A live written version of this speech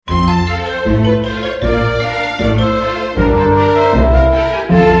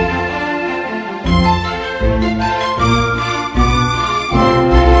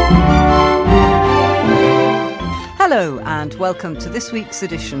Hello and welcome to this week's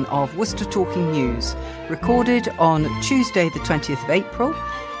edition of Worcester Talking News, recorded on Tuesday the 20th of April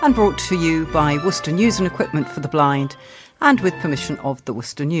and brought to you by Worcester News and Equipment for the Blind and with permission of the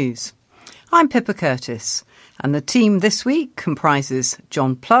Worcester News. I'm Pippa Curtis and the team this week comprises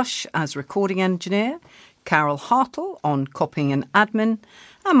John Plush as recording engineer, Carol Hartle on copying and admin,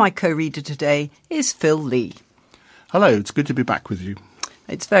 and my co-reader today is Phil Lee. Hello, it's good to be back with you.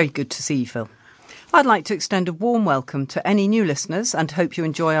 It's very good to see you, Phil. I'd like to extend a warm welcome to any new listeners and hope you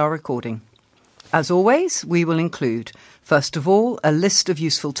enjoy our recording. As always, we will include, first of all, a list of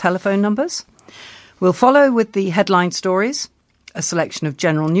useful telephone numbers. We'll follow with the headline stories, a selection of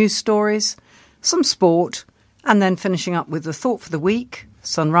general news stories, some sport, and then finishing up with the thought for the week,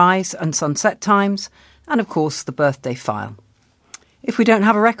 sunrise and sunset times, and of course the birthday file. If we don't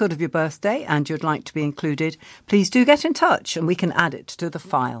have a record of your birthday and you'd like to be included, please do get in touch and we can add it to the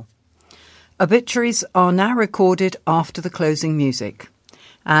file. Obituaries are now recorded after the closing music,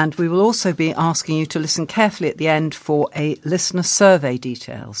 and we will also be asking you to listen carefully at the end for a listener survey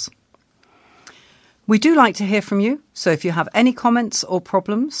details. We do like to hear from you, so if you have any comments or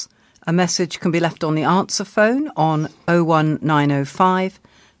problems, a message can be left on the answer phone on 01905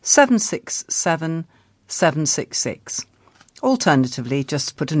 767 766. Alternatively,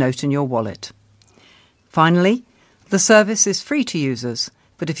 just put a note in your wallet. Finally, the service is free to users,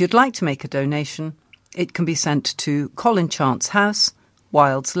 but if you'd like to make a donation, it can be sent to Colin Chance House,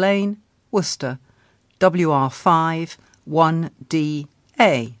 Wilds Lane, Worcester, WR5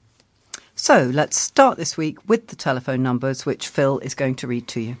 1DA. So let's start this week with the telephone numbers, which Phil is going to read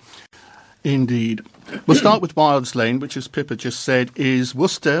to you. Indeed. We'll start with Wilds Lane, which, as Pippa just said, is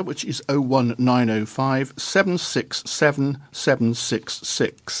Worcester, which is 01905 767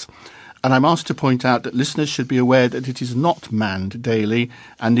 766. And I'm asked to point out that listeners should be aware that it is not manned daily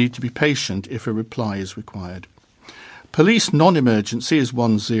and need to be patient if a reply is required. Police non-emergency is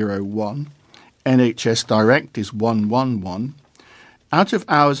 101. NHS Direct is 111.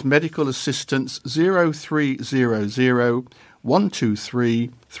 Out-of-hours medical assistance 0300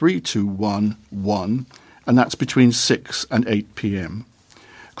 123 3211, and that's between 6 and 8 p.m.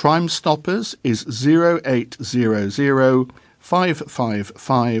 Crime Stoppers is 0800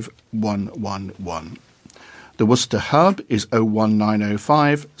 555 111. The Worcester Hub is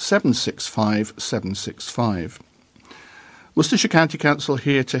 01905 765 765. Worcestershire County Council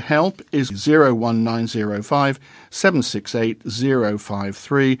here to help is 01905 768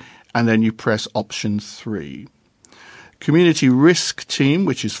 053, and then you press option 3. Community Risk Team,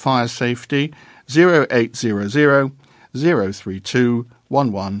 which is Fire Safety, 0800 032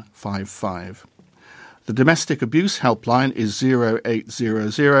 1155. The Domestic Abuse Helpline is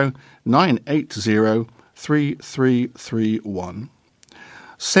 0800 980 3331.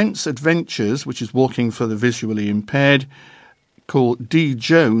 Sense Adventures, which is walking for the visually impaired, call D.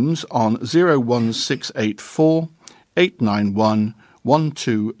 Jones on 01684 891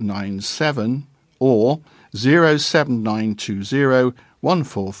 1297 or 07920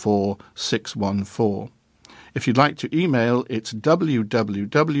 144 614. If you'd like to email, it's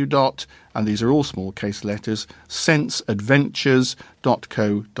www. and these are all small case letters,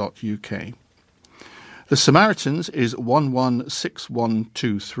 senseadventures.co.uk. The Samaritans is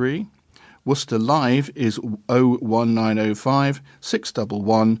 116123. Worcester Live is 01905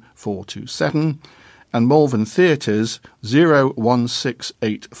 611 427. And Malvern Theatres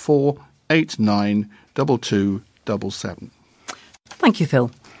 01684 892277. Thank you,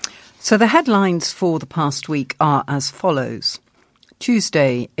 Phil. So the headlines for the past week are as follows.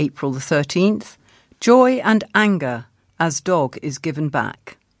 Tuesday, April the 13th, Joy and Anger as Dog is Given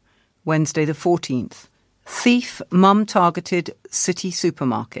Back. Wednesday the 14th, Thief Mum Targeted City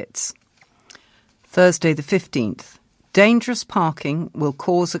Supermarkets. Thursday the 15th, Dangerous Parking Will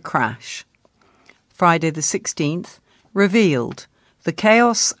Cause a Crash. Friday the 16th, Revealed, The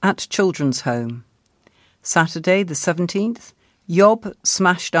Chaos at Children's Home. Saturday the 17th, Yob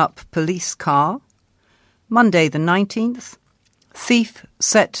smashed up police car. Monday the 19th, thief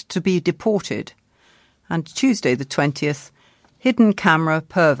set to be deported. And Tuesday the 20th, hidden camera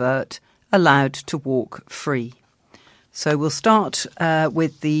pervert allowed to walk free. So we'll start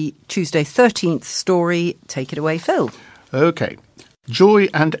with the Tuesday 13th story. Take it away, Phil. OK. Joy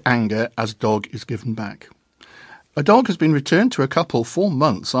and anger as dog is given back. A dog has been returned to a couple 4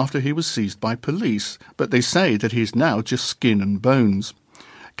 months after he was seized by police, but they say that he's now just skin and bones.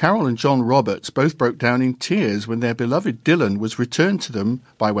 Carol and John Roberts both broke down in tears when their beloved Dylan was returned to them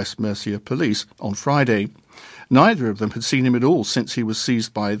by West Mercia Police on Friday. Neither of them had seen him at all since he was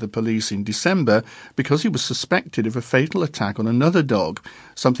seized by the police in December because he was suspected of a fatal attack on another dog,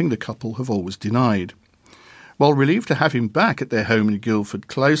 something the couple have always denied. While relieved to have him back at their home in Guildford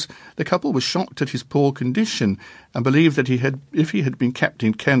Close, the couple was shocked at his poor condition and believed that if he had been kept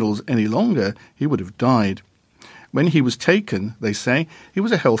in kennels any longer, he would have died. When he was taken, they say, he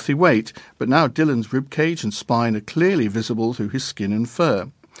was a healthy weight, but now Dylan's ribcage and spine are clearly visible through his skin and fur.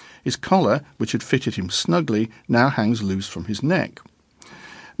 His collar, which had fitted him snugly, now hangs loose from his neck.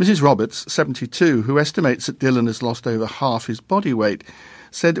 Mrs. Roberts, 72, who estimates that Dylan has lost over half his body weight,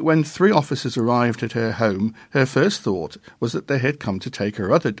 said that when 3 officers arrived at her home, her first thought was that they had come to take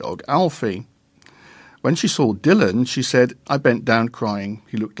her other dog, Alfie. When she saw Dylan, she said, "I bent down crying.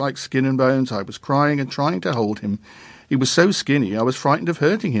 He looked like skin and bones. I was crying and trying to hold him. He was so skinny, I was frightened of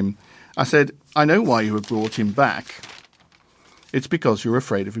hurting him. I said, 'I know why you have brought him back. It's because you're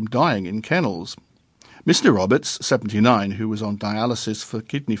afraid of him dying in kennels.'" Mr. Roberts, 79, who was on dialysis for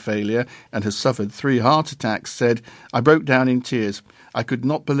kidney failure and has suffered 3 heart attacks, said, "I broke down in tears. I could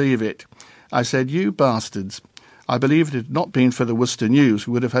not believe it. I said, 'You bastards.' I believe if it had not been for the Worcester News,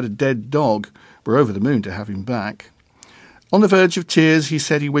 we would have had a dead dog. We're over the moon to have him back." On the verge of tears, he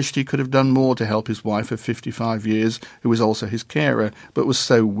said he wished he could have done more to help his wife of 55 years, who was also his carer, but was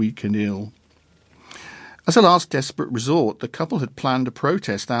so weak and ill. As a last desperate resort, the couple had planned a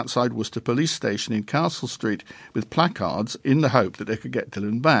protest outside Worcester Police Station in Castle Street with placards in the hope that they could get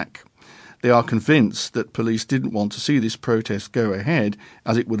Dylan back. They are convinced that police didn't want to see this protest go ahead,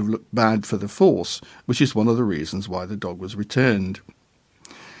 as it would have looked bad for the force, which is one of the reasons why the dog was returned.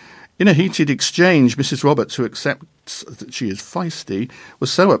 In a heated exchange, Mrs. Roberts, who accepts that she is feisty,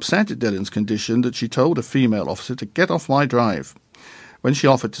 was so upset at Dylan's condition that she told a female officer to get off my drive. When she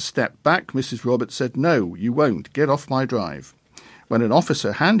offered to step back, Mrs. Roberts said, "No, you won't. Get off my drive." When an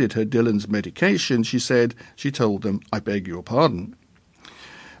officer handed her Dylan's medication, she told them, "I beg your pardon."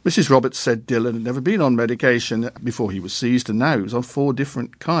 Mrs. Roberts said Dylan had never been on medication before he was seized, and now he was on 4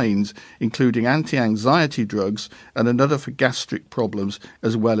 different kinds, including anti-anxiety drugs and another for gastric problems,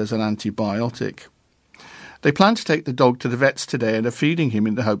 as well as an antibiotic. They plan to take the dog to the vets today and are feeding him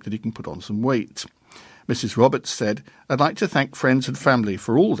in the hope that he can put on some weight. Mrs. Roberts said, "I'd like to thank friends and family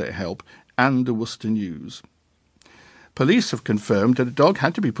for all their help and the Worcester News." Police have confirmed that a dog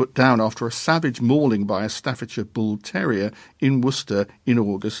had to be put down after a savage mauling by a Staffordshire Bull Terrier in Worcester in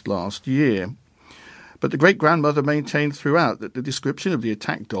August last year. But the great-grandmother maintained throughout that the description of the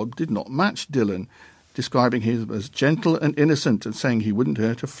attacked dog did not match Dylan, describing him as gentle and innocent and saying he wouldn't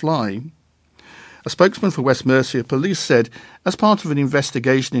hurt a fly. A spokesman for West Mercia Police said, as part of an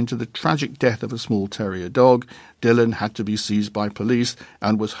investigation into the tragic death of a small terrier dog, Dylan had to be seized by police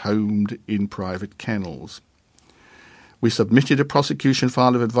and was homed in private kennels. We submitted a prosecution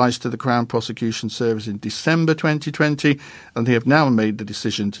file of advice to the Crown Prosecution Service in December 2020, and they have now made the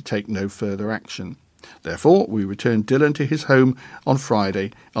decision to take no further action. Therefore, we returned Dylan to his home on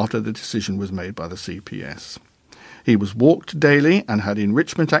Friday after the decision was made by the CPS. He was walked daily and had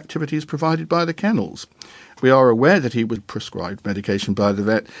enrichment activities provided by the kennels. We are aware that he was prescribed medication by the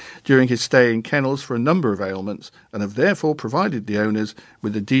vet during his stay in kennels for a number of ailments and have therefore provided the owners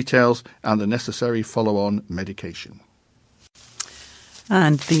with the details and the necessary follow-on medication.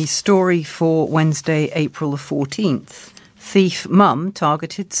 And the story for Wednesday, April the 14th. Thief mum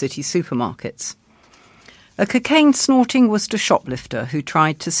targeted city supermarkets. A cocaine-snorting Worcester shoplifter who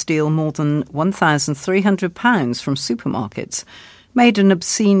tried to steal more than £1,300 from supermarkets made an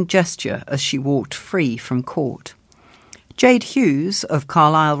obscene gesture as she walked free from court. Jade Hughes of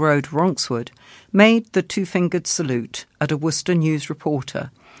Carlisle Road, Ronkswood, made the 2-fingered salute at a Worcester News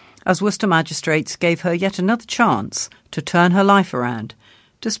reporter as Worcester magistrates gave her yet another chance to turn her life around,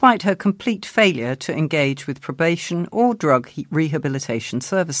 despite her complete failure to engage with probation or drug rehabilitation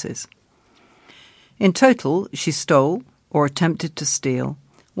services. In total, she stole, or attempted to steal,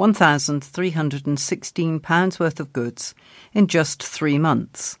 £1,316 worth of goods in just 3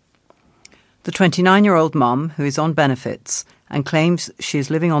 months. The 29-year-old mum, who is on benefits and claims she is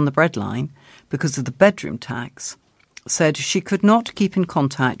living on the breadline because of the bedroom tax, said she could not keep in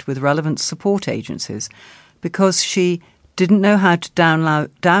contact with relevant support agencies because she didn't know how to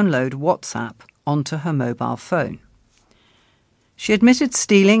download WhatsApp onto her mobile phone. She admitted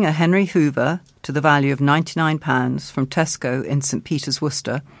stealing a Henry Hoover to the value of £99 from Tesco in St Peter's,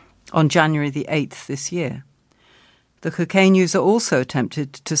 Worcester, on January the 8th this year. The cocaine user also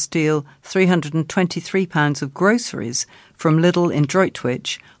attempted to steal £323 of groceries from Lidl in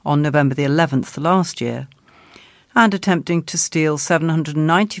Droitwich on November the 11th last year. and attempting to steal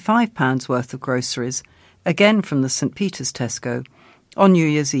 £795 worth of groceries, again from the St Peter's Tesco, on New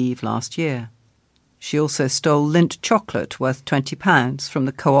Year's Eve last year. She also stole Lindt chocolate worth £20 from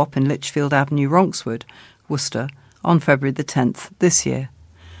the Co-op in Lichfield Avenue, Ronkswood, Worcester, on February the 10th this year.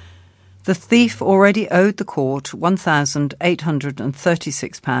 The thief already owed the court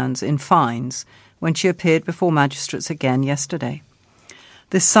 £1,836 in fines when she appeared before magistrates again yesterday.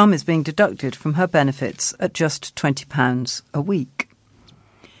 This sum is being deducted from her benefits at just £20 a week.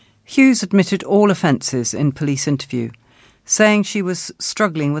 Hughes admitted all offences in police interview, saying she was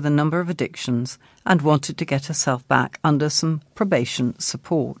struggling with a number of addictions and wanted to get herself back under some probation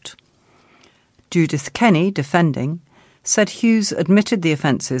support. Judith Kenny, defending, said Hughes admitted the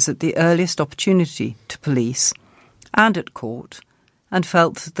offences at the earliest opportunity to police and at court, and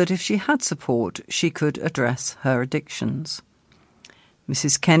felt that if she had support, she could address her addictions.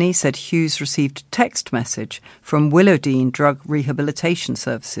 Mrs. Kenny said Hughes received a text message from Willowdean Drug Rehabilitation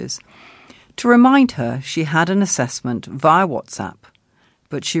Services to remind her she had an assessment via WhatsApp,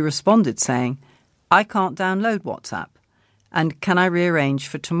 but she responded saying, "I can't download WhatsApp, and can I rearrange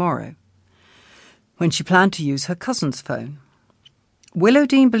for tomorrow?" when she planned to use her cousin's phone.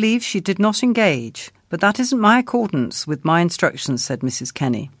 Willowdean believes she did not engage, but that isn't my accordance with my instructions, said Mrs.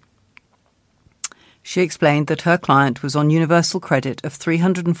 Kenny. She explained that her client was on universal credit of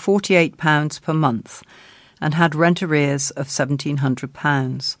 £348 per month and had rent arrears of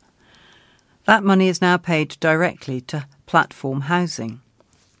 £1,700. That money is now paid directly to Platform Housing.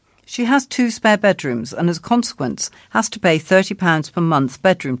 She has 2 spare bedrooms and as a consequence has to pay £30 per month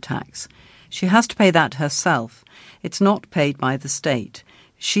bedroom tax. She has to pay that herself. It's not paid by the state.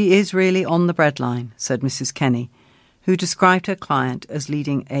 She is really on the breadline, said Mrs. Kenny, who described her client as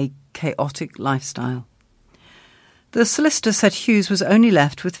leading a chaotic lifestyle. The solicitor said Hughes was only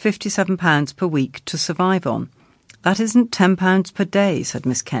left with £57 per week to survive on. That isn't £10 per day, said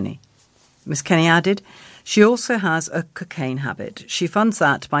Miss Kenny. Miss Kenny added, she also has a cocaine habit. She funds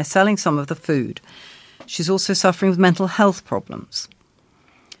that by selling some of the food. She's also suffering with mental health problems.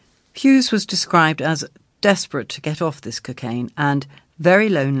 Hughes was described as desperate to get off this cocaine and very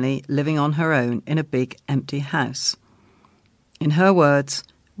lonely, living on her own in a big empty house. In her words,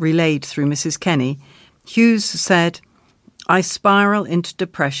 relayed through Mrs. Kenny, Hughes said, "I spiral into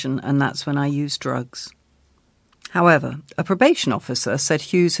depression and that's when I use drugs." However, a probation officer said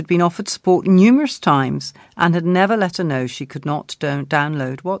Hughes had been offered support numerous times and had never let her know she could not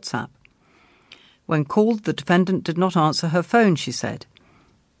download WhatsApp. When called, the defendant did not answer her phone, she said.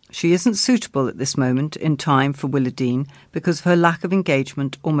 She isn't suitable at this moment in time for Willowdean because of her lack of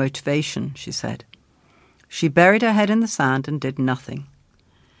engagement or motivation, she said. She buried her head in the sand and did nothing.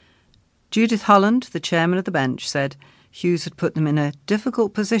 Judith Holland, the chairman of the bench, said Hughes had put them in a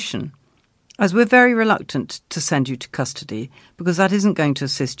difficult position, as we're very reluctant to send you to custody because that isn't going to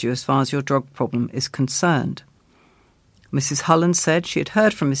assist you as far as your drug problem is concerned. Mrs. Holland said she had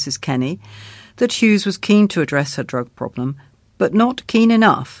heard from Mrs. Kenny that Hughes was keen to address her drug problem, but not keen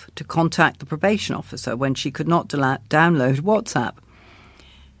enough to contact the probation officer when she could not download WhatsApp.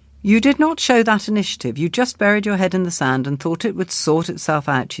 "You did not show that initiative. You just buried your head in the sand and thought it would sort itself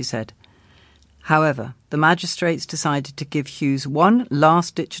out," she said. However, the magistrates decided to give Hughes one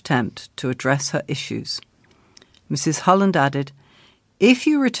last-ditch attempt to address her issues. Mrs. Holland added, "If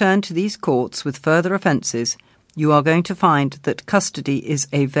you return to these courts with further offences, you are going to find that custody is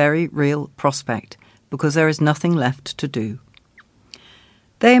a very real prospect because there is nothing left to do."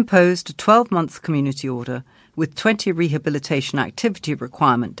 They imposed a 12-month community order with 20 rehabilitation activity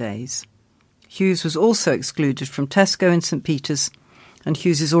requirement days. Hughes was also excluded from Tesco in St Peter's, and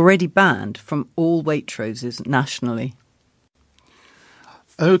Hughes is already banned from all Waitroses nationally.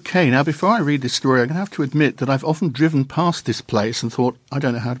 OK, now before I read this story, I'm going to have to admit that I've often driven past this place and thought, I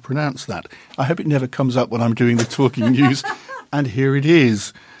don't know how to pronounce that. I hope it never comes up when I'm doing the talking news. And here it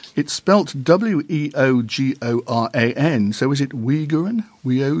is. It's spelt Weogoran. So is it Weogoran?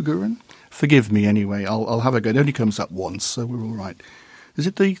 Weogoran? Forgive me anyway. I'll have a go. It only comes up once, so we're all right. Is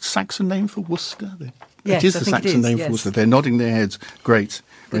it the Saxon name for Worcester? Yes, it is the Saxon name for Worcester. They're nodding their heads. Great.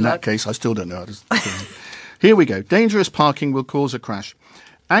 In that case, I still don't know how to say it. Here we go. Dangerous parking will cause a crash.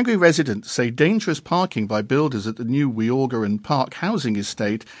 Angry residents say dangerous parking by builders at the new Weogoran Park housing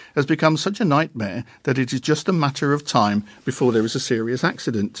estate has become such a nightmare that it is just a matter of time before there is a serious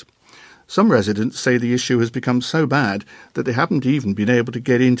accident. Some residents say the issue has become so bad that they haven't even been able to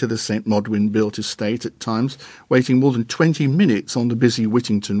get into the St Modwyn built estate at times, waiting more than 20 minutes on the busy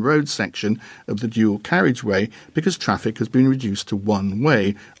Whittington Road section of the dual carriageway because traffic has been reduced to one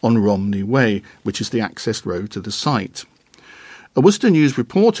way on Romney Way, which is the access road to the site. A Worcester News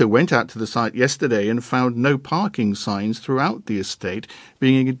reporter went out to the site yesterday and found no parking signs throughout the estate,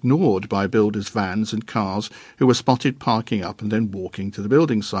 being ignored by builders' vans and cars who were spotted parking up and then walking to the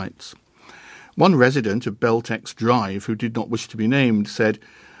building sites. One resident of Beltex Drive, who did not wish to be named, said,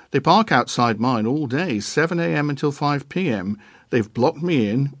 "They park outside mine all day, 7 a.m. until 5 p.m. They've blocked me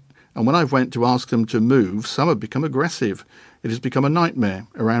in, and when I've went to ask them to move, some have become aggressive. It has become a nightmare.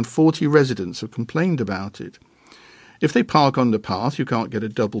 Around 40 residents have complained about it. If they park on the path, you can't get a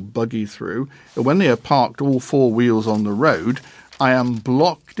double buggy through. And when they are parked all four wheels on the road, I am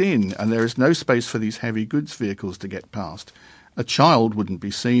blocked in and there is no space for these heavy goods vehicles to get past. A child wouldn't be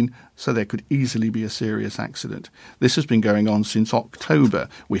seen, so there could easily be a serious accident. This has been going on since October.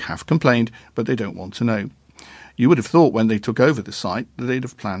 We have complained, but they don't want to know." You would have thought when they took over the site that they'd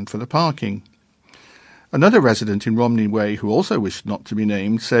have planned for the parking. Another resident in Romney Way, who also wished not to be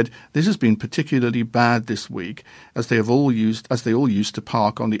named, said this has been particularly bad this week, as they all used to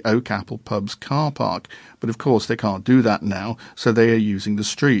park on the Oak Apple pub's car park, but of course they can't do that now, so they are using the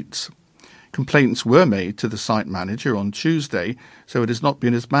streets. Complaints were made to the site manager on Tuesday, so it has not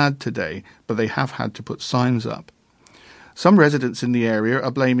been as bad today, but they have had to put signs up. Some residents in the area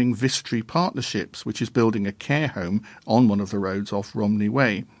are blaming Vistry Partnerships, which is building a care home on one of the roads off Romney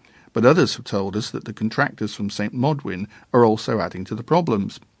Way. But others have told us that the contractors from St Modwyn are also adding to the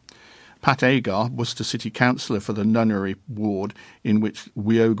problems. Pat Agar, Worcester City Councillor for the Nunnery ward in which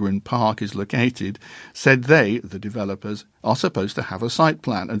Weogran Park is located, said they, the developers, are supposed to have a site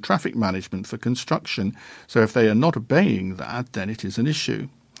plan and traffic management for construction, so if they are not obeying that, then it is an issue.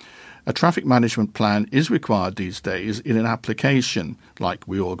 A traffic management plan is required these days in an application like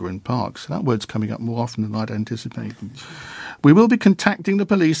Weogran Park. So that word's coming up more often than I'd anticipated. We will be contacting the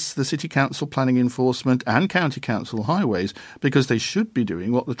police, the City Council Planning Enforcement and County Council Highways because they should be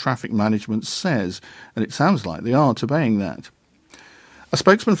doing what the traffic management says, and it sounds like they aren't obeying that. A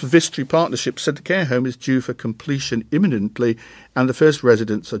spokesman for Vistry Partnership said the care home is due for completion imminently and the first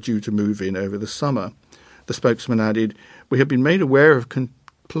residents are due to move in over the summer. The spokesman added, "We have been made aware of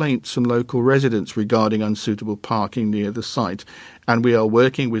complaints from local residents regarding unsuitable parking near the site, and we are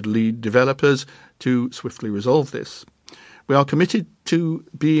working with lead developers to swiftly resolve this. We are committed to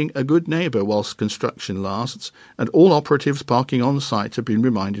being a good neighbour whilst construction lasts, and all operatives parking on site have been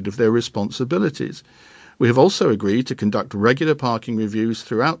reminded of their responsibilities. We have also agreed to conduct regular parking reviews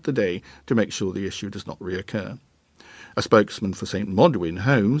throughout the day to make sure the issue does not reoccur." A spokesman for St Modwyn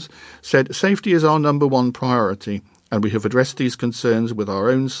Homes said, "Safety is our number one priority, and we have addressed these concerns with our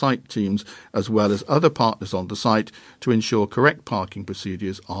own site teams as well as other partners on the site to ensure correct parking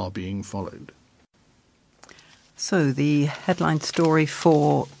procedures are being followed." So the headline story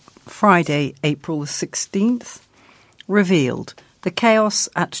for Friday, April the 16th, revealed the chaos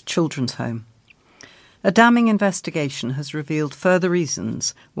at Children's Home. A damning investigation has revealed further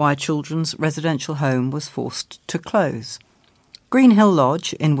reasons why Children's residential home was forced to close. Greenhill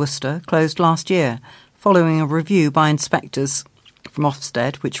Lodge in Worcester closed last year, following a review by inspectors from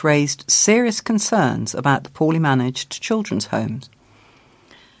Ofsted which raised serious concerns about the poorly managed children's homes.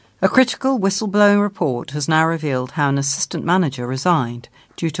 A critical whistleblowing report has now revealed how an assistant manager resigned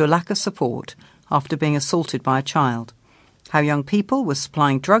due to a lack of support after being assaulted by a child, how young people were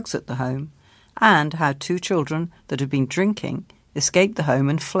supplying drugs at the home, and how 2 children that had been drinking escaped the home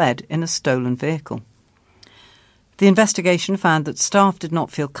and fled in a stolen vehicle. The investigation found that staff did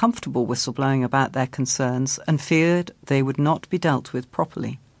not feel comfortable whistleblowing about their concerns and feared they would not be dealt with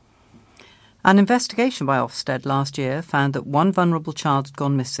properly. An investigation by Ofsted last year found that 1 vulnerable child had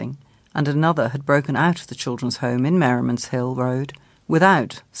gone missing and another had broken out of the children's home in Merriman's Hill Road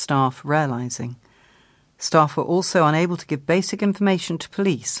without staff realising. Staff were also unable to give basic information to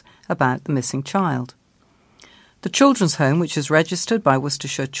police about the missing child. The children's home, which is registered by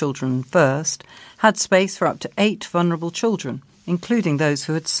Worcestershire Children First, had space for up to 8 vulnerable children, including those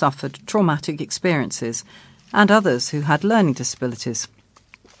who had suffered traumatic experiences and others who had learning disabilities.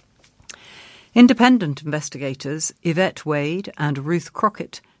 Independent investigators Yvette Wade and Ruth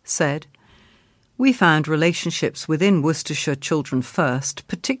Crockett said, "We found relationships within Worcestershire Children First,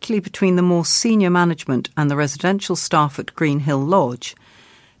 particularly between the more senior management and the residential staff at Greenhill Lodge,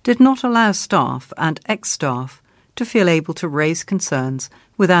 did not allow staff and ex-staff to feel able to raise concerns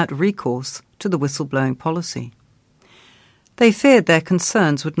without recourse to the whistleblowing policy. They feared their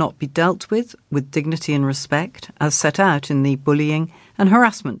concerns would not be dealt with dignity and respect, as set out in the bullying and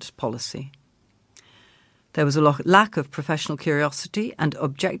harassment policy. There was a lack of professional curiosity and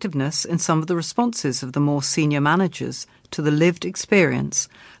objectiveness in some of the responses of the more senior managers to the lived experience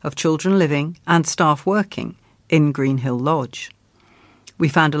of children living and staff working in Greenhill Lodge. We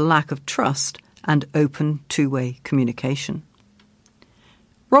found a lack of trust and open two-way communication."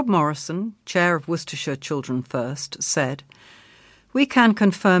 Rob Morrison, chair of Worcestershire Children First, said, "We can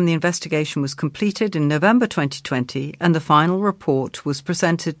confirm the investigation was completed in November 2020 and the final report was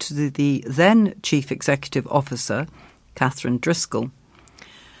presented to the then Chief Executive Officer, Catherine Driscoll.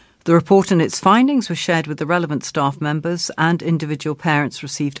 The report and its findings were shared with the relevant staff members, and individual parents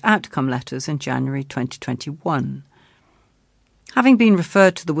received outcome letters in January 2021. Having been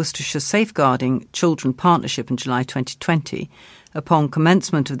referred to the Worcestershire Safeguarding Children Partnership in July 2020, upon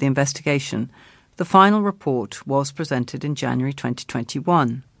commencement of the investigation, the final report was presented in January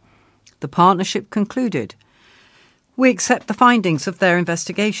 2021. The partnership concluded, "We accept the findings of their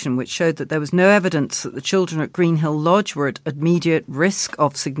investigation, which showed that there was no evidence that the children at Greenhill Lodge were at immediate risk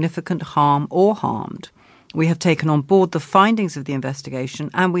of significant harm or harmed. We have taken on board the findings of the investigation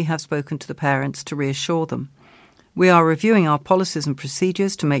and we have spoken to the parents to reassure them. We are reviewing our policies and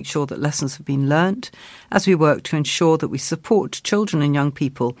procedures to make sure that lessons have been learnt as we work to ensure that we support children and young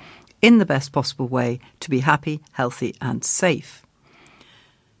people in the best possible way to be happy, healthy and safe."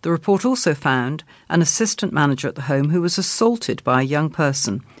 The report also found an assistant manager at the home who was assaulted by a young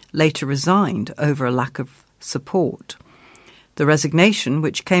person, later resigned over a lack of support. The resignation,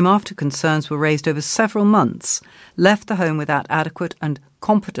 which came after concerns were raised over several months, left the home without adequate and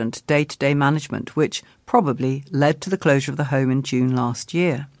competent day-to-day management, which probably led to the closure of the home in June last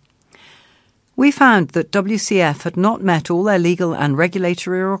year. We found that WCF had not met all their legal and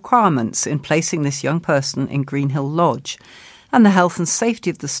regulatory requirements in placing this young person in Greenhill Lodge, and the health and safety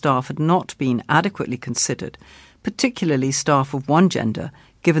of the staff had not been adequately considered, particularly staff of one gender,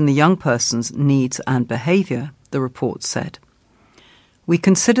 given the young person's needs and behaviour, the report said. We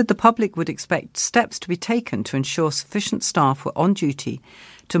considered the public would expect steps to be taken to ensure sufficient staff were on duty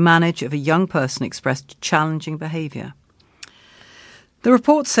to manage if a young person expressed challenging behaviour. The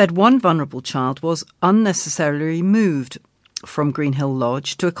report said one vulnerable child was unnecessarily moved from Greenhill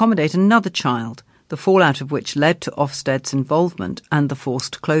Lodge to accommodate another child, the fallout of which led to Ofsted's involvement and the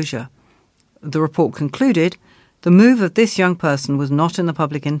forced closure. The report concluded the move of this young person was not in the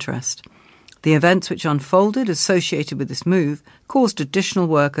public interest. The events which unfolded associated with this move caused additional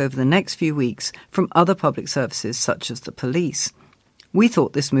work over the next few weeks from other public services such as the police. We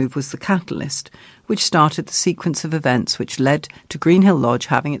thought this move was the catalyst, which started the sequence of events which led to Greenhill Lodge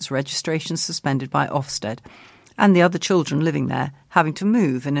having its registration suspended by Ofsted and the other children living there having to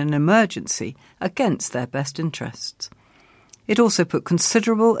move in an emergency against their best interests. It also put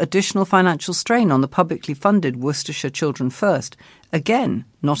considerable additional financial strain on the publicly funded Worcestershire Children First, again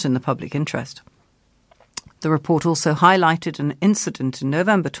not in the public interest. The report also highlighted an incident in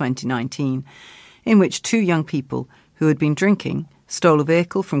November 2019 in which two young people who had been drinking stole a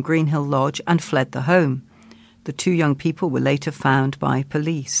vehicle from Greenhill Lodge and fled the home. The two young people were later found by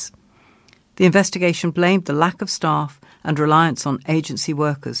police. The investigation blamed the lack of staff and reliance on agency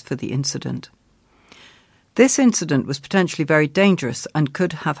workers for the incident. This incident was potentially very dangerous and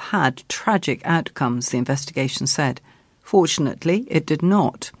could have had tragic outcomes, the investigation said. Fortunately, it did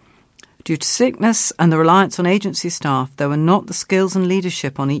not. Due to sickness and the reliance on agency staff, there were not the skills and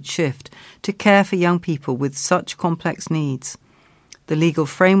leadership on each shift to care for young people with such complex needs. The legal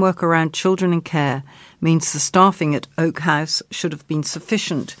framework around children in care means the staffing at Oak House should have been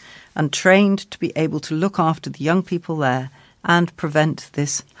sufficient and trained to be able to look after the young people there and prevent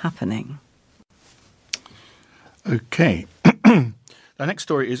this happening. OK. The next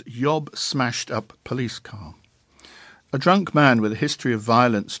story is Yob smashed up police car. A drunk man with a history of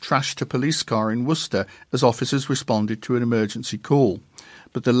violence trashed a police car in Worcester as officers responded to an emergency call,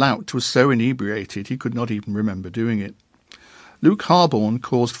 but the lout was so inebriated he could not even remember doing it. Luke Harborne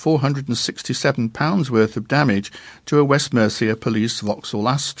caused £467 worth of damage to a West Mercia police Vauxhall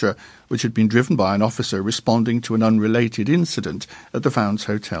Astra, which had been driven by an officer responding to an unrelated incident at the Founds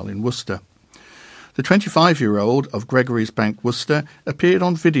Hotel in Worcester. The 25-year-old of Gregory's Bank, Worcester, appeared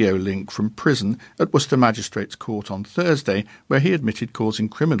on video link from prison at Worcester Magistrates Court on Thursday, where he admitted causing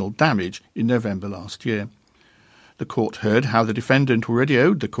criminal damage in November last year. The court heard how the defendant already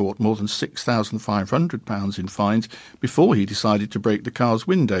owed the court more than £6,500 in fines before he decided to break the car's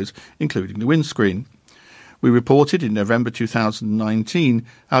windows, including the windscreen. We reported in November 2019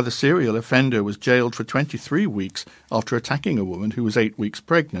 how the serial offender was jailed for 23 weeks after attacking a woman who was 8 weeks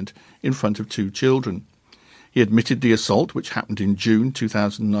pregnant in front of 2 children. He admitted the assault, which happened in June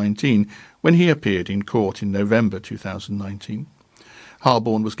 2019, when he appeared in court in November 2019.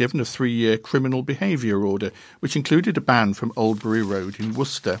 Harborne was given a 3-year criminal behaviour order, which included a ban from Oldbury Road in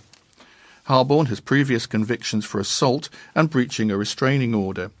Worcester. Harborne has previous convictions for assault and breaching a restraining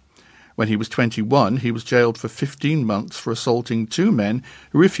order. When he was 21, he was jailed for 15 months for assaulting 2 men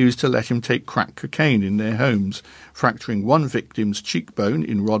who refused to let him take crack cocaine in their homes, fracturing one victim's cheekbone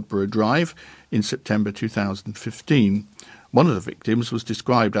in Rodborough Drive in September 2015. One of the victims was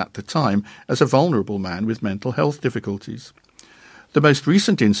described at the time as a vulnerable man with mental health difficulties. The most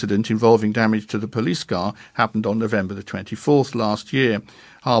recent incident involving damage to the police car happened on November the 24th last year.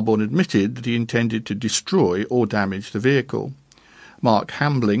 Harborne admitted that he intended to destroy or damage the vehicle. Mark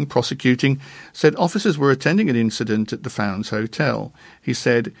Hambling, prosecuting, said officers were attending an incident at the Founds Hotel. He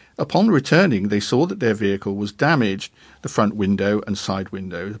said, upon returning, they saw that their vehicle was damaged. The front window and side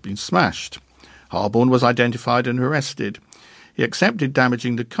window had been smashed. Harborne was identified and arrested. He accepted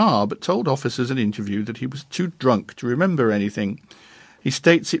damaging the car, but told officers in an interview that he was too drunk to remember anything. He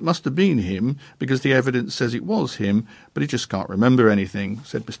states it must have been him because the evidence says it was him, but he just can't remember anything,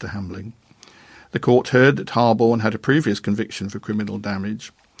 said Mr. Hambling. The court heard that Harborne had a previous conviction for criminal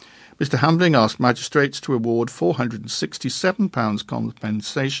damage. Mr. Hambling asked magistrates to award £467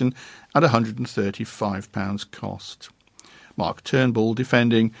 compensation and £135 cost. Mark Turnbull,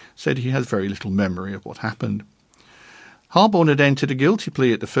 defending, said he has very little memory of what happened. Harborne had entered a guilty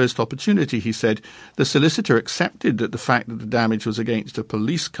plea at the first opportunity, he said. The solicitor accepted that the fact that the damage was against a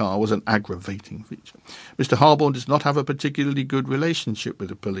police car was an aggravating feature. Mr. Harborne does not have a particularly good relationship with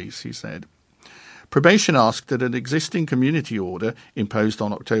the police, he said. Probation asked that an existing community order imposed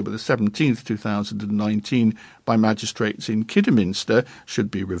on October the 17th, 2019 by magistrates in Kidderminster should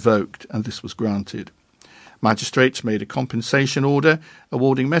be revoked, and this was granted. Magistrates made a compensation order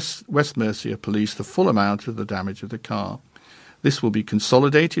awarding West Mercia Police the full amount of the damage of the car. This will be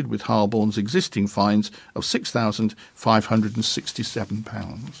consolidated with Harborne's existing fines of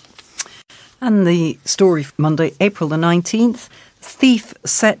 £6,567. And the story for Monday, April the 19th, thief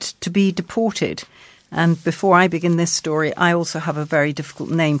set to be deported. And before I begin this story, I also have a very difficult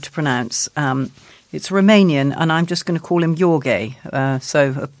name to pronounce. It's Romanian, and I'm just going to call him Jorge.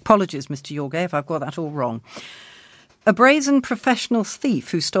 So apologies, Mr. Jorge, if I've got that all wrong. A brazen professional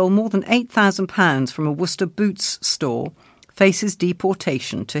thief who stole more than £8,000 from a Worcester Boots store faces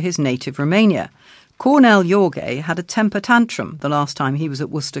deportation to his native Romania. Cornel Jorge had a temper tantrum the last time he was at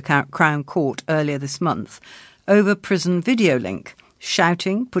Worcester Crown Court earlier this month over prison video link,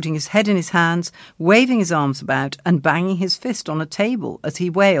 shouting, putting his head in his hands, waving his arms about and banging his fist on a table as he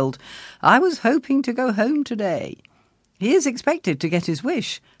wailed, "I was hoping to go home today." He is expected to get his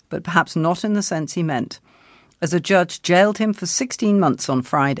wish, but perhaps not in the sense he meant, as a judge jailed him for 16 months on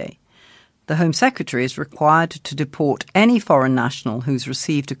Friday. The Home Secretary is required to deport any foreign national who's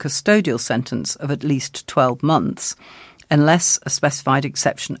received a custodial sentence of at least 12 months, unless a specified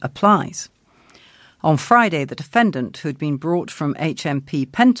exception applies. On Friday, the defendant, who had been brought from HMP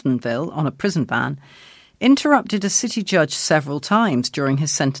Pentonville on a prison ban, interrupted a city judge several times during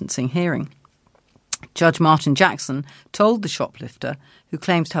his sentencing hearing. Judge Martin Jackson told the shoplifter, who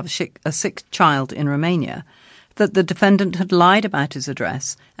claims to have a sick child in Romania, that the defendant had lied about his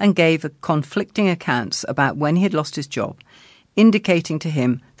address and gave conflicting accounts about when he had lost his job, indicating to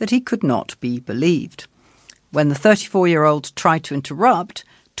him that he could not be believed. When the 34-year-old tried to interrupt,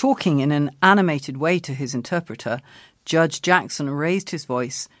 talking in an animated way to his interpreter, Judge Jackson raised his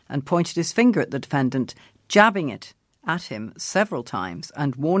voice and pointed his finger at the defendant, jabbing it at him several times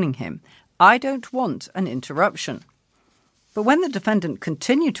and warning him, "I don't want an interruption." But when the defendant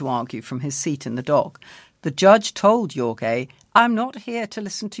continued to argue from his seat in the dock, the judge told Jorge, "I'm not here to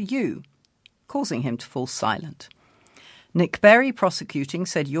listen to you," causing him to fall silent. Nick Berry, prosecuting,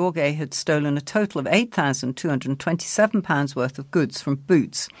 said Jorge had stolen a total of £8,227 worth of goods from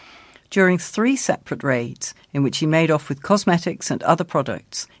Boots during 3 separate raids in which he made off with cosmetics and other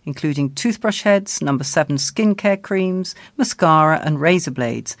products, including toothbrush heads, No. 7 skincare creams, mascara and razor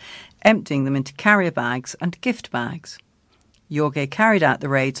blades, emptying them into carrier bags and gift bags. Jorge carried out the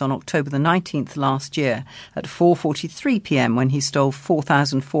raids on October the 19th last year at 4:43 p.m. when he stole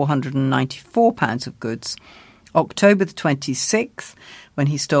 £4,494 of goods, October the 26th, when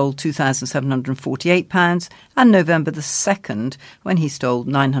he stole £2,748, and November the 2nd, when he stole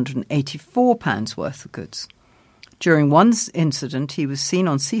 £984 worth of goods. During one incident, he was seen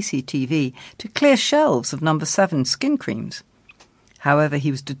on CCTV to clear shelves of No. 7 skin creams. However,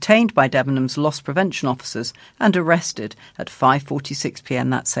 he was detained by Debenhams loss prevention officers and arrested at 5:46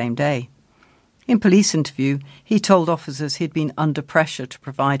 p.m. that same day. In police interview, he told officers he'd been under pressure to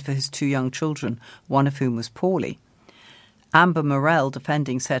provide for his 2 young children, one of whom was poorly. Amber Morell,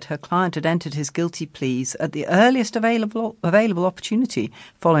 defending, said her client had entered his guilty pleas at the earliest available opportunity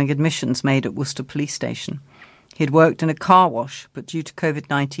following admissions made at Worcester Police Station. He'd worked in a car wash, but due to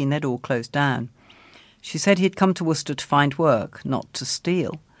COVID-19 they'd all closed down. She said he'd come to Worcester to find work, not to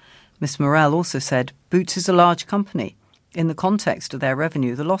steal. Miss Morell also said, Boots is a large company. In the context of their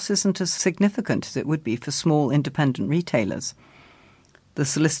revenue, the loss isn't as significant as it would be for small independent retailers. The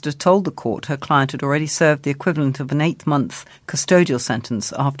solicitor told the court her client had already served the equivalent of an 8-month custodial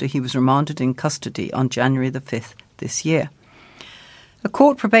sentence after he was remanded in custody on January the 5th this year. A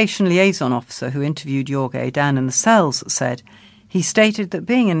court probation liaison officer who interviewed Jorge down in the cells said, he stated that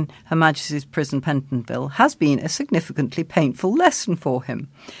being in Her Majesty's Prison Pentonville has been a significantly painful lesson for him.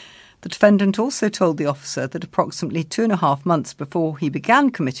 The defendant also told the officer that approximately 2.5 months before he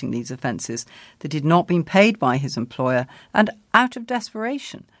began committing these offences, that he had not been paid by his employer and, out of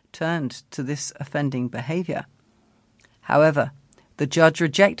desperation, turned to this offending behaviour. However, the judge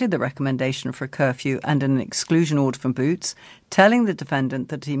rejected the recommendation for a curfew and an exclusion order from Boots, telling the defendant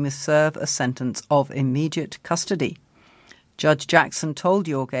that he must serve a sentence of immediate custody. Judge Jackson told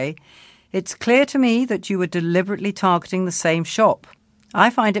Jorge, "It's clear to me that you were deliberately targeting the same shop. I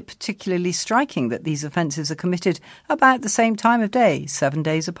find it particularly striking that these offences are committed about the same time of day, 7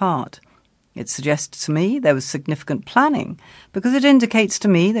 days apart. It suggests to me there was significant planning, because it indicates to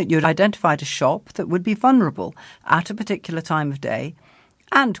me that you had identified a shop that would be vulnerable at a particular time of day,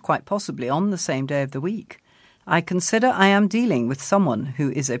 and quite possibly on the same day of the week. I consider I am dealing with someone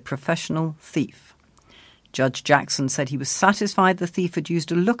who is a professional thief." Judge Jackson said he was satisfied the thief had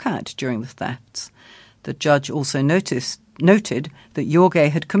used a lookout during the thefts. The judge also noted that Jorge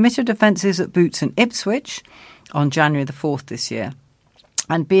had committed offences at Boots in Ipswich on January the 4th this year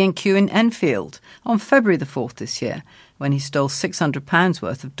and B&Q in Enfield on February the 4th this year when he stole £600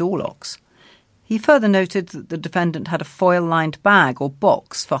 worth of door locks. He further noted that the defendant had a foil-lined bag or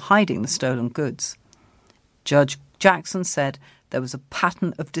box for hiding the stolen goods. Judge Jackson said there was a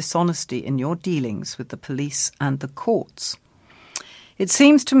pattern of dishonesty in your dealings with the police and the courts. It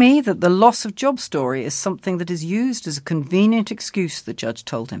seems to me that the loss of job story is something that is used as a convenient excuse, the judge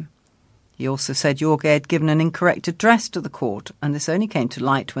told him. He also said Jorge had given an incorrect address to the court, and this only came to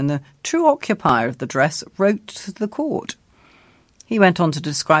light when the true occupier of the address wrote to the court. He went on to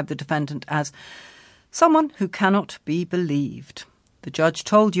describe the defendant as someone who cannot be believed. The judge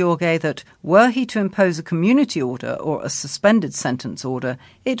told Jorge that were he to impose a community order or a suspended sentence order,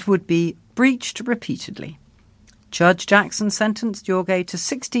 it would be breached repeatedly. Judge Jackson sentenced Jorge to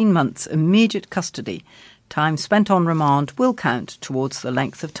 16 months immediate custody. Time spent on remand will count towards the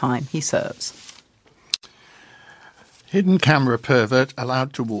length of time he serves. Hidden camera pervert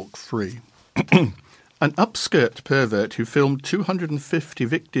allowed to walk free. An upskirt pervert who filmed 250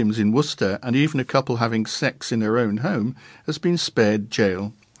 victims in Worcester and even a couple having sex in their own home has been spared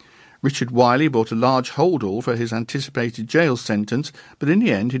jail. Richard Wiley bought a large hold-all for his anticipated jail sentence, but in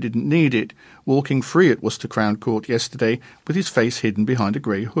the end he didn't need it, walking free at Worcester Crown Court yesterday with his face hidden behind a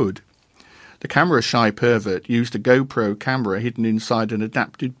grey hood. The camera-shy pervert used a GoPro camera hidden inside an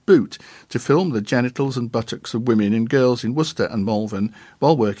adapted boot to film the genitals and buttocks of women and girls in Worcester and Malvern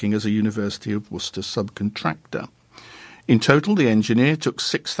while working as a University of Worcester subcontractor. In total, the engineer took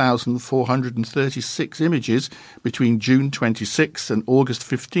 6,436 images between June 26 and August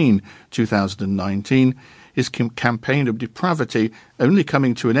 15, 2019, his campaign of depravity only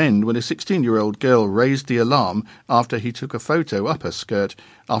coming to an end when a 16-year-old girl raised the alarm after he took a photo up her skirt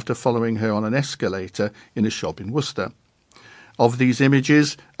after following her on an escalator in a shop in Worcester. Of these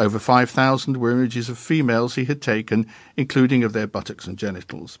images, over 5,000 were images of females he had taken, including of their buttocks and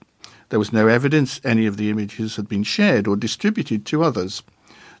genitals. There was no evidence any of the images had been shared or distributed to others.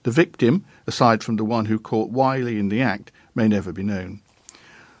 The victim, aside from the one who caught Wiley in the act, may never be known.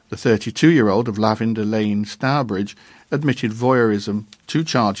 The 32-year-old of Lavender Lane, Stourbridge, admitted voyeurism, 2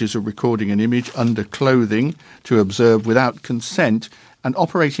 charges of recording an image under clothing to observe without consent and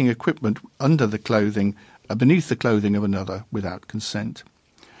operating equipment under the clothing, beneath the clothing of another without consent.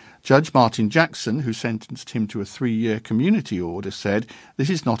 Judge Martin Jackson, who sentenced him to a 3-year community order, said this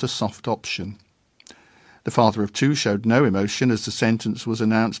is not a soft option. The father of 2 showed no emotion as the sentence was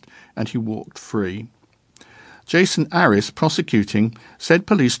announced and he walked free. Jason Arris, prosecuting, said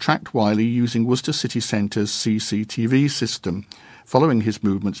police tracked Wiley using Worcester City Centre's CCTV system, following his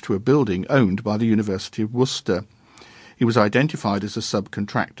movements to a building owned by the University of Worcester. He was identified as a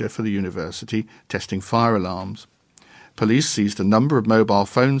subcontractor for the university, testing fire alarms. Police seized a number of mobile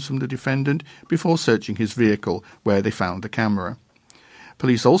phones from the defendant before searching his vehicle, where they found the camera.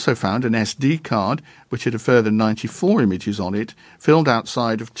 Police also found an SD card, which had a further 94 images on it, filmed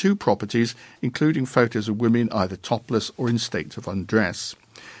outside of 2 properties, including photos of women either topless or in states of undress.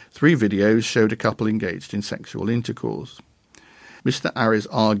 3 videos showed a couple engaged in sexual intercourse. Mr. Arris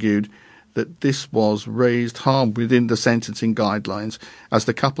argued that this was raised harm within the sentencing guidelines, as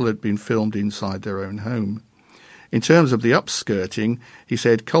the couple had been filmed inside their own home. In terms of the upskirting, he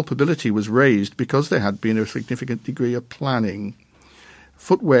said culpability was raised because there had been a significant degree of planning.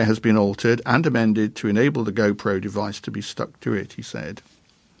 Footwear has been altered and amended to enable the GoPro device to be stuck to it, he said.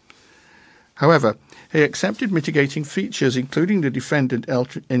 However, he accepted mitigating features, including the defendant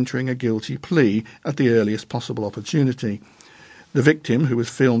entering a guilty plea at the earliest possible opportunity. The victim, who was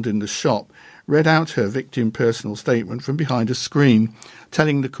filmed in the shop, read out her victim personal statement from behind a screen,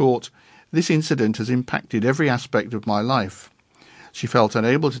 telling the court, "This incident has impacted every aspect of my life." She felt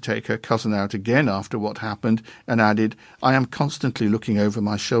unable to take her cousin out again after what happened and added, "I am constantly looking over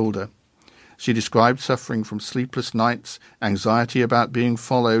my shoulder." She described suffering from sleepless nights, anxiety about being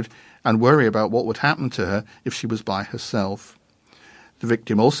followed, and worry about what would happen to her if she was by herself. The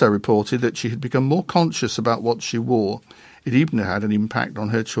victim also reported that she had become more conscious about what she wore. It even had an impact on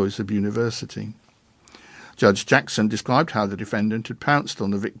her choice of university. Judge Jackson described how the defendant had pounced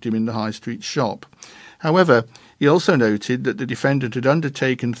on the victim in the high street shop. However, he also noted that the defendant had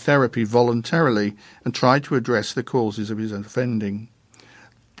undertaken therapy voluntarily and tried to address the causes of his offending.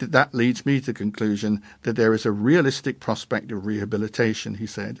 That leads me to the conclusion that there is a realistic prospect of rehabilitation, he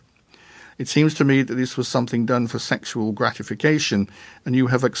said. It seems to me that this was something done for sexual gratification, and you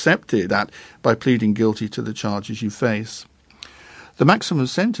have accepted that by pleading guilty to the charges you face. The maximum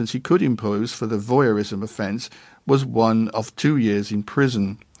sentence he could impose for the voyeurism offence was one of 2 years in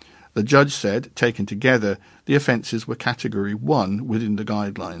prison. The judge said, taken together, the offences were Category 1 within the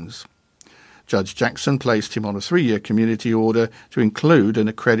guidelines. Judge Jackson placed him on a 3-year community order to include an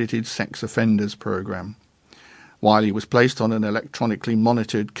accredited sex offenders programme. While he was placed on an electronically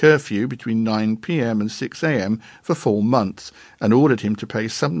monitored curfew between 9 p.m. and 6 a.m. for 4 months, and ordered him to pay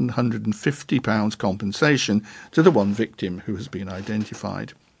 £750 compensation to the one victim who has been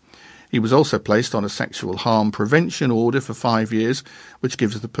identified. He was also placed on a sexual harm prevention order for 5 years, which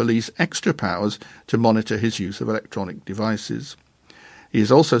gives the police extra powers to monitor his use of electronic devices. He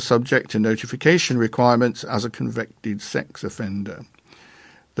is also subject to notification requirements as a convicted sex offender.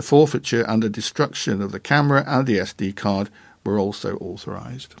 The forfeiture and the destruction of the camera and the SD card were also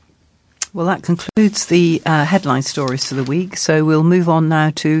authorised. Well, that concludes the headline stories for the week, so we'll move on now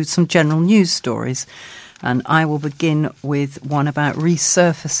to some general news stories. And I will begin with one about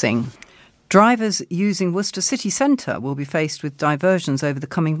resurfacing. Drivers using Worcester City Centre will be faced with diversions over the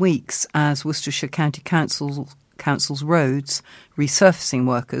coming weeks as Worcestershire County Council's roads resurfacing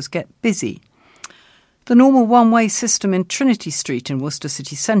workers get busy. The normal one-way system in Trinity Street in Worcester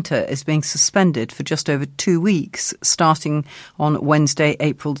City Centre is being suspended for just over 2 weeks, starting on Wednesday,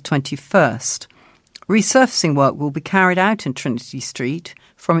 April the 21st. Resurfacing work will be carried out in Trinity Street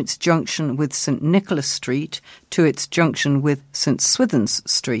from its junction with St Nicholas Street to its junction with St Swithin's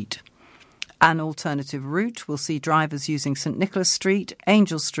Street. An alternative route will see drivers using St Nicholas Street,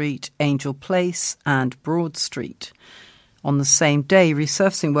 Angel Place and Broad Street. On the same day,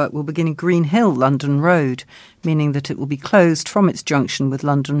 resurfacing work will begin in Green Hill, London Road, meaning that it will be closed from its junction with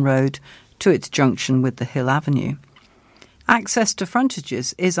London Road to its junction with the Hill Avenue. Access to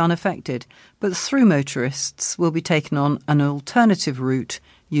frontages is unaffected, but through motorists will be taken on an alternative route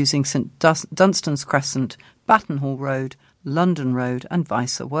using St Dunstan's Crescent, Battenhall Road, London Road and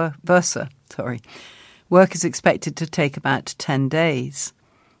vice versa. Work is expected to take about 10 days.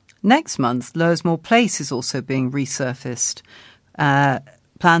 Next month, Lowersmoor Place is also being resurfaced.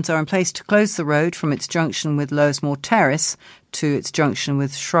 Plans are in place to close the road from its junction with Lowersmoor Terrace to its junction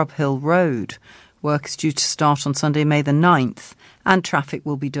with Shrub Hill Road. Work is due to start on Sunday, May the 9th, and traffic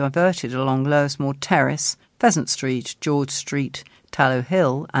will be diverted along Lowersmoor Terrace, Pheasant Street, George Street, Tallow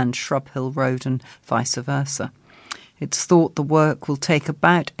Hill and Shrub Hill Road and vice versa. It's thought the work will take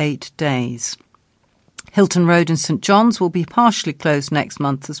about 8 days. Hilton Road in St John's will be partially closed next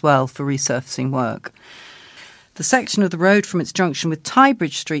month as well for resurfacing work. The section of the road from its junction with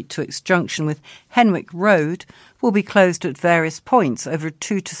Tybridge Street to its junction with Henwick Road will be closed at various points over a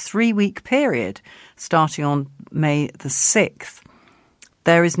 2 to 3 week period, starting on May the 6th.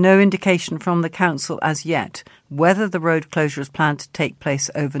 There is no indication from the council as yet whether the road closure is planned to take place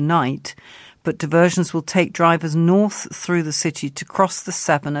overnight, but diversions will take drivers north through the city to cross the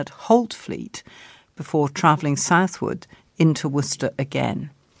Severn at Holtfleet before travelling southward into Worcester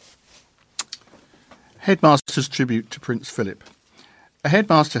again. Headmaster's tribute to Prince Philip. A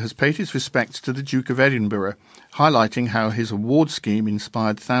headmaster has paid his respects to the Duke of Edinburgh, highlighting how his award scheme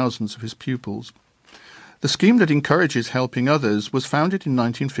inspired thousands of his pupils. The scheme that encourages helping others was founded in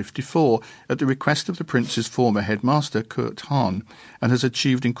 1954 at the request of the Prince's former headmaster, Kurt Hahn, and has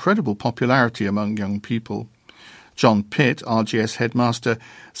achieved incredible popularity among young people. John Pitt, RGS headmaster,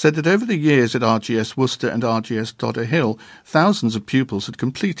 said that over the years at RGS Worcester and RGS Dodder Hill, thousands of pupils had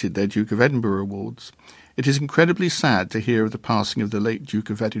completed their Duke of Edinburgh awards. It is incredibly sad to hear of the passing of the late Duke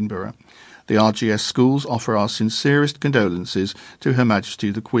of Edinburgh. The RGS schools offer our sincerest condolences to Her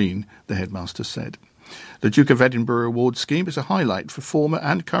Majesty the Queen, the headmaster said. The Duke of Edinburgh Award Scheme is a highlight for former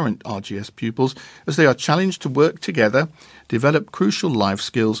and current RGS pupils as they are challenged to work together, develop crucial life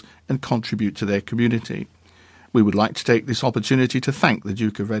skills and contribute to their community. We would like to take this opportunity to thank the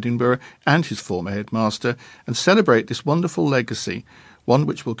Duke of Edinburgh and his former headmaster and celebrate this wonderful legacy, one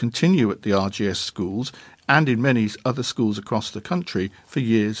which will continue at the RGS schools and in many other schools across the country for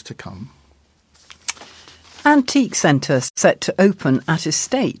years to come. Antique Centre set to open at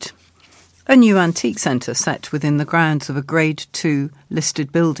Estate. A new antique centre set within the grounds of a Grade 2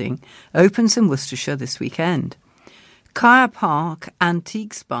 listed building opens in Worcestershire this weekend. Kaya Park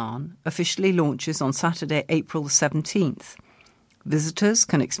Antiques Barn officially launches on Saturday, April the 17th. Visitors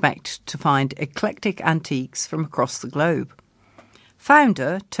can expect to find eclectic antiques from across the globe.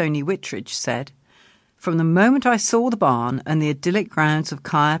 Founder Tony Whitridge said, "From the moment I saw the barn and the idyllic grounds of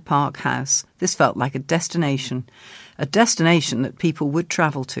Kaya Park House, this felt like a destination that people would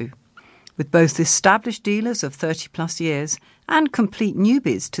travel to. With both established dealers of 30-plus years and complete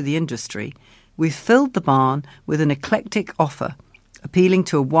newbies to the industry, we've filled the barn with an eclectic offer, appealing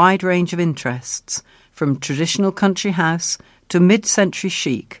to a wide range of interests, from traditional country house to mid-century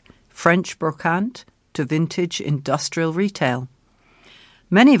chic, French brocante to vintage industrial retail.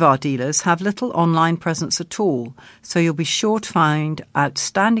 Many of our dealers have little online presence at all, so you'll be sure to find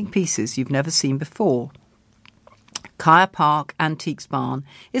outstanding pieces you've never seen before. Kaya Park Antiques Barn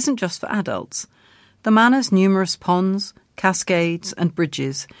isn't just for adults. The manor's numerous ponds, cascades and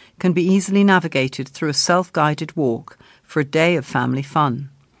bridges can be easily navigated through a self-guided walk for a day of family fun.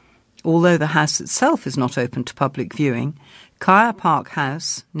 Although the house itself is not open to public viewing, Kaya Park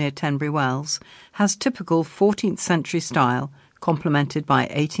House, near Tenbury Wells, has typical 14th century style complemented by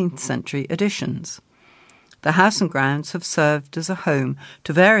 18th century additions. The house and grounds have served as a home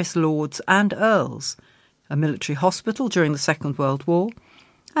to various lords and earls, a military hospital during the Second World War,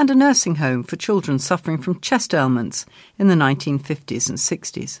 and a nursing home for children suffering from chest ailments in the 1950s and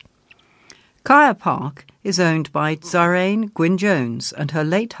 60s. Kaya Park is owned by Zarraine Gwyn-Jones and her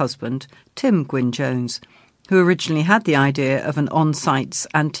late husband, Tim Gwyn-Jones, who originally had the idea of an on-site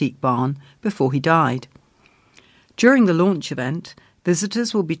antique barn before he died. During the launch event,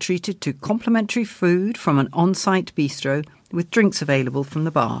 visitors will be treated to complimentary food from an on-site bistro with drinks available from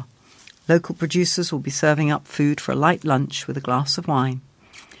the bar. Local producers will be serving up food for a light lunch with a glass of wine.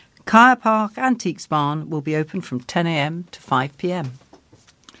 Kaya Park Antiques Barn will be open from 10 a.m. to 5 p.m.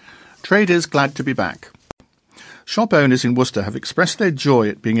 Traders glad to be back. Shop owners in Worcester have expressed their joy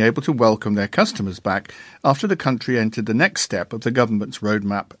at being able to welcome their customers back after the country entered the next step of the government's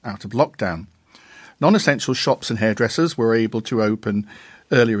roadmap out of lockdown. Non-essential shops and hairdressers were able to open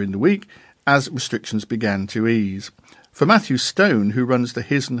earlier in the week as restrictions began to ease. For Matthew Stone, who runs the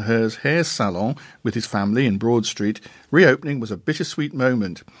His and Hers hair salon with his family in Broad Street, reopening was a bittersweet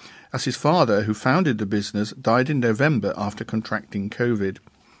moment, as his father, who founded the business, died in November after contracting COVID.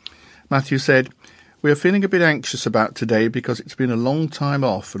 Matthew said, "We are feeling a bit anxious about today because it's been a long time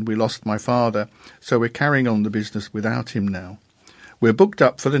off and we lost my father, so we're carrying on the business without him now. We're booked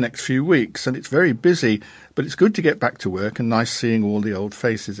up for the next few weeks and it's very busy, but it's good to get back to work and nice seeing all the old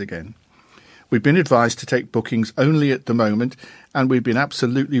faces again. We've been advised to take bookings only at the moment and we've been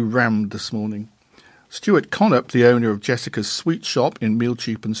absolutely rammed this morning." Stuart Connop, the owner of Jessica's Sweet Shop in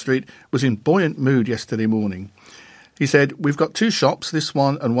Mealcheapen Street, was in buoyant mood yesterday morning. He said, "We've got two shops, this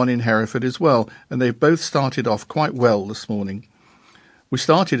one and one in Hereford as well, and they've both started off quite well this morning. We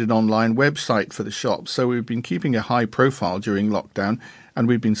started an online website for the shop, so we've been keeping a high profile during lockdown and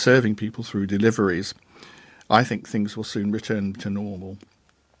we've been serving people through deliveries. I think things will soon return to normal.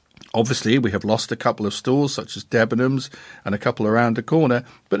 Obviously, we have lost a couple of stores such as Debenhams and a couple around the corner,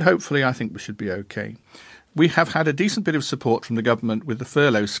 but hopefully I think we should be okay. We have had a decent bit of support from the government with the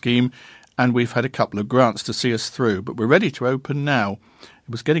furlough scheme and we've had a couple of grants to see us through, but we're ready to open now. It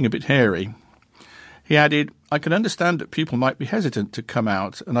was getting a bit hairy." He added, "I can understand that people might be hesitant to come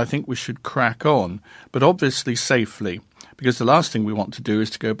out and I think we should crack on, but obviously safely, because the last thing we want to do is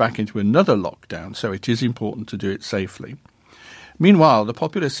to go back into another lockdown, so it is important to do it safely." Meanwhile, the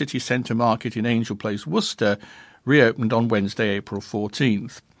popular city centre market in Angel Place, Worcester, reopened on Wednesday, April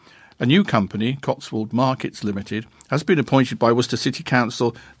 14th. A new company, Cotswold Markets Limited, has been appointed by Worcester City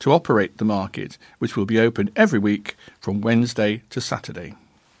Council to operate the market, which will be open every week from Wednesday to Saturday.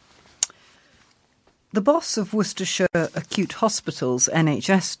 The boss of Worcestershire Acute Hospitals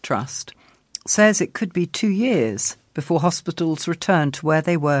NHS Trust says it could be 2 years before hospitals return to where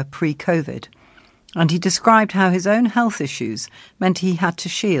they were pre-COVID, and he described how his own health issues meant he had to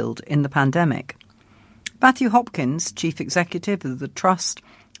shield in the pandemic. Matthew Hopkins, Chief Executive of the Trust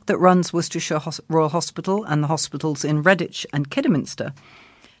that runs Worcestershire Royal Hospital and the hospitals in Redditch and Kidderminster,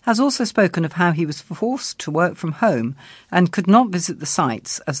 has also spoken of how he was forced to work from home and could not visit the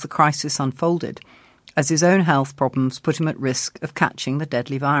sites as the crisis unfolded, as his own health problems put him at risk of catching the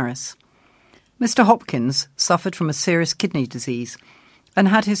deadly virus. Mr. Hopkins suffered from a serious kidney disease and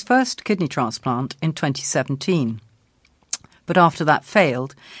had his first kidney transplant in 2017. But after that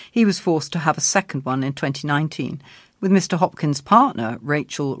failed, he was forced to have a second one in 2019, with Mr. Hopkins' partner,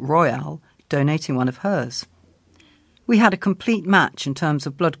 Rachel Royale, donating one of hers. We had a complete match in terms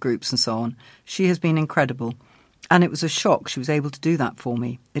of blood groups and so on. She has been incredible, and it was a shock she was able to do that for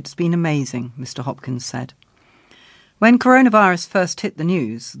me. It's been amazing, Mr. Hopkins said. When coronavirus first hit the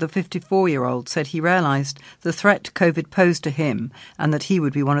news, the 54-year-old said he realised the threat COVID posed to him and that he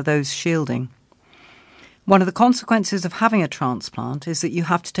would be one of those shielding. One of the consequences of having a transplant is that you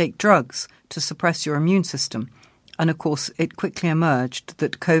have to take drugs to suppress your immune system. And of course, it quickly emerged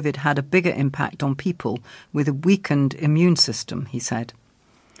that COVID had a bigger impact on people with a weakened immune system, he said.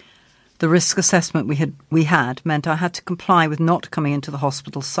 The risk assessment we had meant I had to comply with not coming into the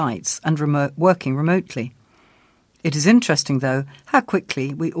hospital sites and working remotely. It is interesting, though, how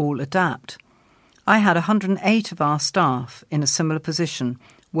quickly we all adapt. I had 108 of our staff in a similar position,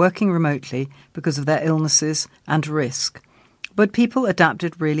 working remotely because of their illnesses and risk. But people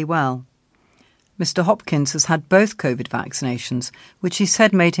adapted really well. Mr. Hopkins has had both COVID vaccinations, which he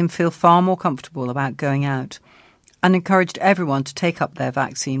said made him feel far more comfortable about going out, and encouraged everyone to take up their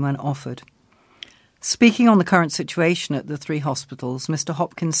vaccine when offered. Speaking on the current situation at the 3 hospitals, Mr.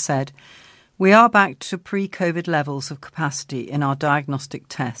 Hopkins said, "We are back to pre-COVID levels of capacity in our diagnostic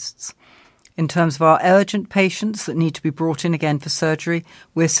tests. In terms of our urgent patients that need to be brought in again for surgery,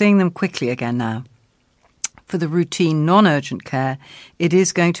 we're seeing them quickly again now. For the routine non-urgent care, it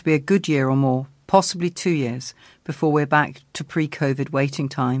is going to be a good year or more, possibly 2 years, before we're back to pre-COVID waiting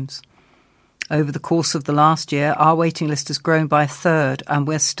times. Over the course of the last year, our waiting list has grown by a third and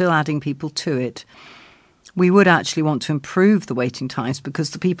we're still adding people to it. We would actually want to improve the waiting times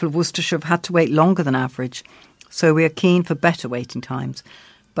because the people of Worcestershire have had to wait longer than average, so we are keen for better waiting times.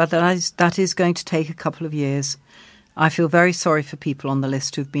 But that is going to take a couple of years. I feel very sorry for people on the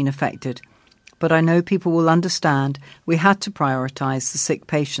list who have been affected, but I know people will understand we had to prioritise the sick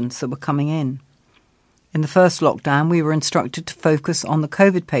patients that were coming in. In the first lockdown, we were instructed to focus on the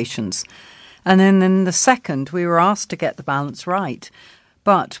COVID patients, and then in the second, we were asked to get the balance right.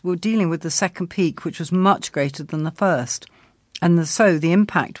 But we're dealing with the second peak, which was much greater than the first, and so the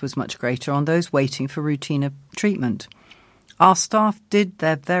impact was much greater on those waiting for routine treatment. Our staff did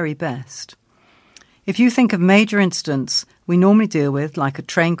their very best. If you think of major incidents we normally deal with, like a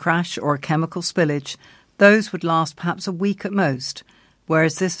train crash or a chemical spillage, those would last perhaps a week at most,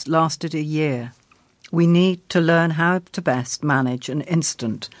 whereas this lasted a year. We need to learn how to best manage an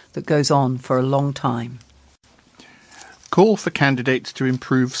incident that goes on for a long time. Call for candidates to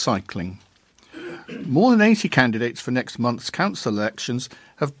improve cycling. More than 80 candidates for next month's council elections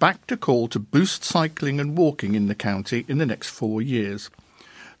have backed a call to boost cycling and walking in the county in the next 4 years.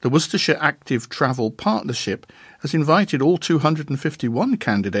 The Worcestershire Active Travel Partnership has invited all 251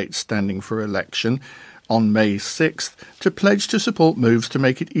 candidates standing for election on May 6th to pledge to support moves to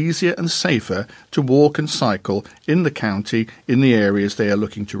make it easier and safer to walk and cycle in the county in the areas they are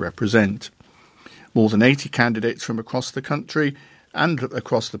looking to represent. More than 80 candidates from across the country and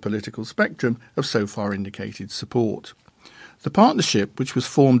across the political spectrum have so far indicated support. The partnership, which was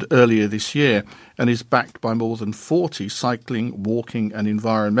formed earlier this year and is backed by more than 40 cycling, walking and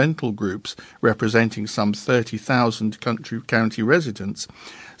environmental groups representing some 30,000 county residents,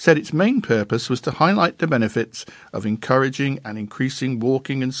 said its main purpose was to highlight the benefits of encouraging and increasing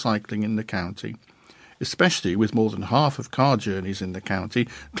walking and cycling in the county, especially with more than half of car journeys in the county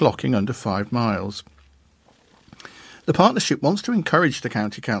clocking under 5 miles. The partnership wants to encourage the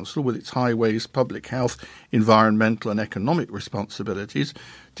County Council, with its highways, public health, environmental and economic responsibilities,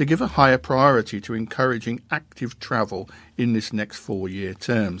 to give a higher priority to encouraging active travel in this next 4-year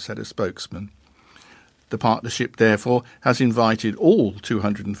term, said a spokesman. The partnership, therefore, has invited all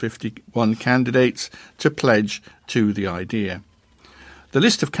 251 candidates to pledge to the idea. The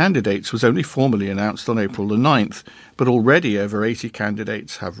list of candidates was only formally announced on April the 9th, but already over 80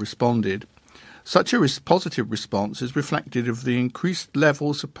 candidates have responded. Such a positive response is reflective of the increased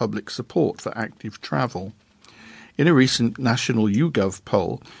levels of public support for active travel. In a recent national YouGov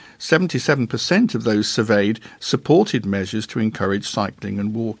poll, 77% of those surveyed supported measures to encourage cycling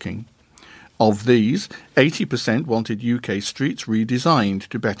and walking. Of these, 80% wanted UK streets redesigned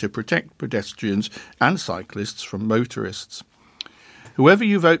to better protect pedestrians and cyclists from motorists. Whoever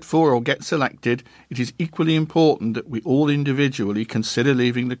you vote for or gets elected, it is equally important that we all individually consider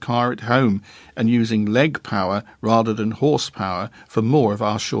leaving the car at home and using leg power rather than horsepower for more of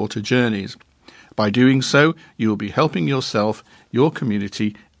our shorter journeys. By doing so, you will be helping yourself, your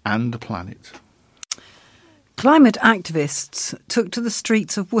community and the planet. Climate activists took to the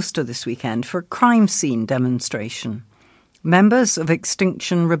streets of Worcester this weekend for a crime scene demonstration. Members of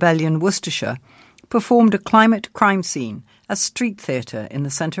Extinction Rebellion Worcestershire performed a climate crime scene at Street Theatre in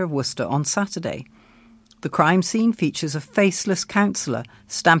the centre of Worcester on Saturday. The crime scene features a faceless councillor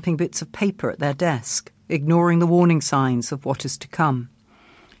stamping bits of paper at their desk, ignoring the warning signs of what is to come.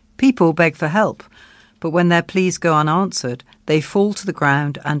 People beg for help, but when their pleas go unanswered, they fall to the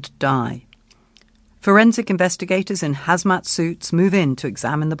ground and die. Forensic investigators in hazmat suits move in to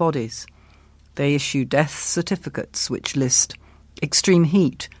examine the bodies. They issue death certificates which list extreme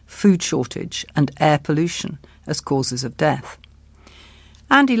heat, food shortage and air pollution as causes of death.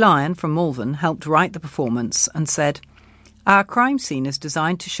 Andy Lyon from Malvern helped write the performance and said, "Our crime scene is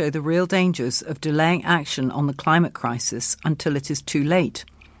designed to show the real dangers of delaying action on the climate crisis until it is too late.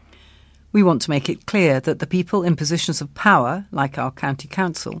 We want to make it clear that the people in positions of power, like our county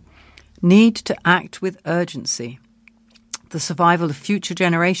council, need to act with urgency. The survival of future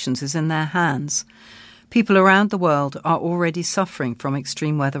generations is in their hands. People around the world are already suffering from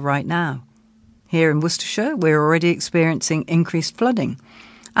extreme weather right now. Here in Worcestershire, we're already experiencing increased flooding,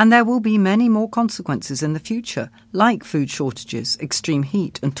 and there will be many more consequences in the future, like food shortages, extreme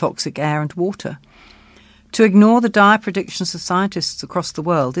heat and toxic air and water. To ignore the dire predictions of scientists across the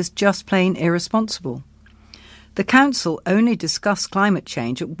world is just plain irresponsible. The council only discuss climate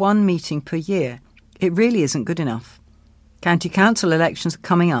change at one meeting per year. It really isn't good enough. County council elections are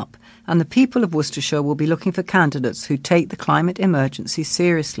coming up, and the people of Worcestershire will be looking for candidates who take the climate emergency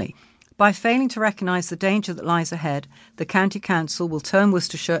seriously. By failing to recognise the danger that lies ahead, the county council will turn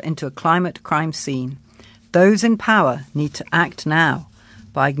Worcestershire into a climate crime scene. Those in power need to act now.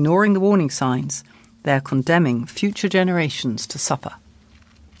 By ignoring the warning signs, they are condemning future generations to suffer."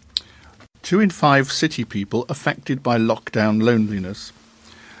 2 in 5 city people affected by lockdown loneliness.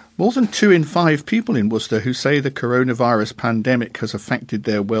 More than 2 in 5 people in Worcester who say the coronavirus pandemic has affected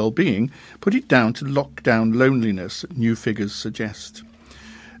their well-being put it down to lockdown loneliness, new figures suggest.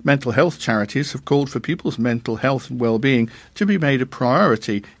 Mental health charities have called for people's mental health and well-being to be made a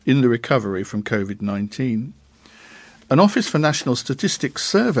priority in the recovery from COVID-19. An Office for National Statistics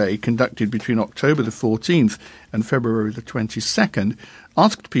survey conducted between October the 14th and February the 22nd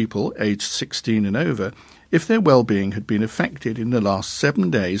asked people aged 16 and over if their well-being had been affected in the last 7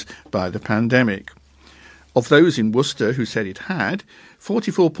 days by the pandemic. Of those in Worcester who said it had,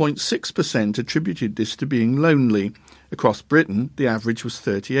 44.6% attributed this to being lonely. Across Britain, the average was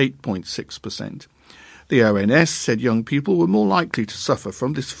 38.6%. The ONS said young people were more likely to suffer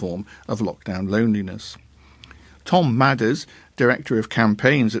from this form of lockdown loneliness. Tom Madders, Director of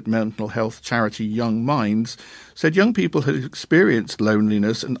Campaigns at mental health charity Young Minds, said young people had experienced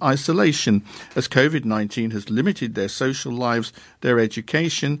loneliness and isolation as COVID-19 has limited their social lives, their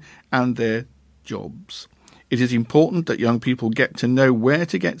education and their jobs. It is important that young people get to know where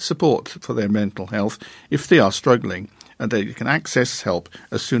to get support for their mental health if they are struggling, and they can access help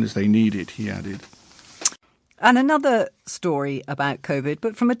as soon as they need it, he added. And another story about COVID,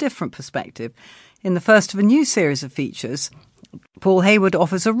 but from a different perspective. In the first of a new series of features, Paul Hayward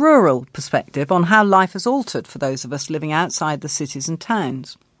offers a rural perspective on how life has altered for those of us living outside the cities and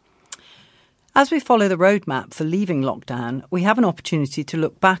towns. As we follow the roadmap for leaving lockdown, we have an opportunity to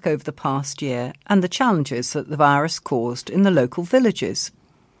look back over the past year and the challenges that the virus caused in the local villages.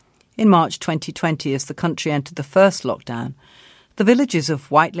 In March 2020, as the country entered the first lockdown, the villages of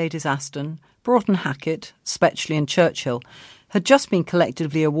Whiteladies Aston, Broughton Hackett, Spetchley and Churchill had just been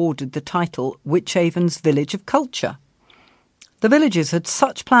collectively awarded the title Wychavon's Village of Culture. The villages had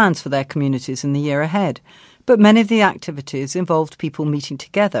such plans for their communities in the year ahead, but many of the activities involved people meeting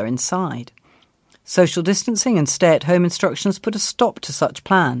together inside. Social distancing and stay-at-home instructions put a stop to such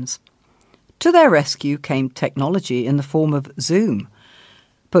plans. To their rescue came technology in the form of Zoom.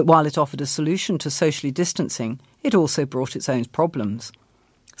 But while it offered a solution to socially distancing, it also brought its own problems.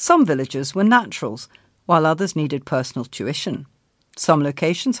 Some villages were naturals, while others needed personal tuition. Some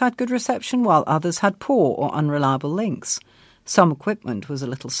locations had good reception, while others had poor or unreliable links. Some equipment was a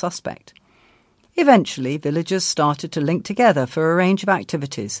little suspect. Eventually, villagers started to link together for a range of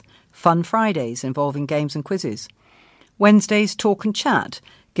activities. Fun Fridays involving games and quizzes. Wednesdays talk and chat,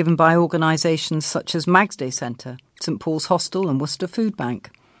 given by organisations such as Magsday Centre, St Paul's Hostel and Worcester Food Bank.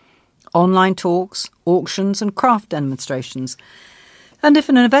 Online talks, auctions and craft demonstrations. And if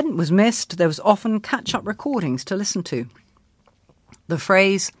an event was missed, there was often catch-up recordings to listen to. The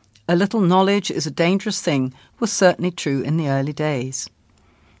phrase, "a little knowledge is a dangerous thing," was certainly true in the early days.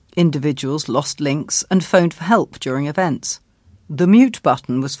 Individuals lost links and phoned for help during events. The mute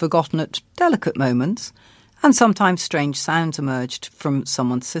button was forgotten at delicate moments, and sometimes strange sounds emerged from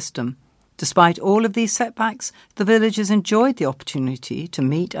someone's system. Despite all of these setbacks, the villagers enjoyed the opportunity to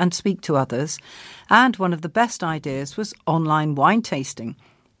meet and speak to others, and one of the best ideas was online wine tasting,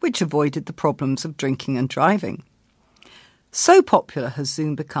 which avoided the problems of drinking and driving. So popular has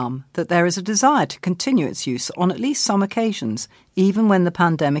Zoom become that there is a desire to continue its use on at least some occasions, even when the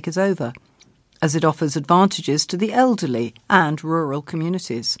pandemic is over, as it offers advantages to the elderly and rural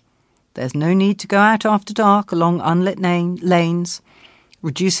communities. There's no need to go out after dark along unlit lanes,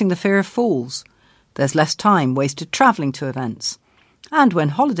 reducing the fear of falls. There's less time wasted travelling to events. And when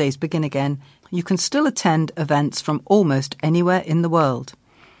holidays begin again, you can still attend events from almost anywhere in the world.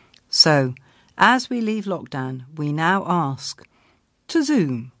 So, as we leave lockdown, we now ask, to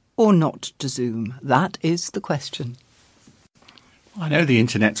Zoom or not to Zoom? That is the question. I know the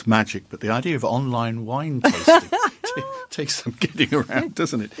internet's magic, but the idea of online wine tasting takes some getting around,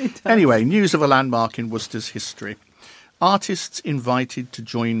 doesn't it? It does. Anyway, news of a landmark in Worcester's history. Artists invited to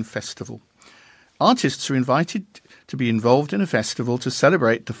join festival. Artists are invited to be involved in a festival to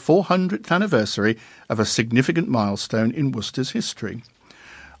celebrate the 400th anniversary of a significant milestone in Worcester's history.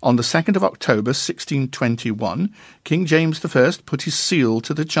 On the 2nd of October 1621, King James I put his seal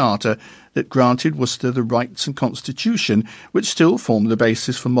to the charter that granted Worcester the rights and constitution which still form the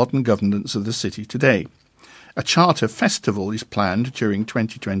basis for modern governance of the city today. A charter festival is planned during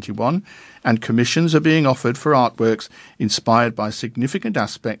 2021, and commissions are being offered for artworks inspired by significant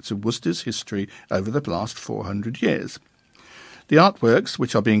aspects of Worcester's history over the last 400 years. The artworks,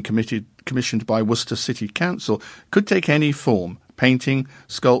 which are being commissioned by Worcester City Council, could take any form: painting,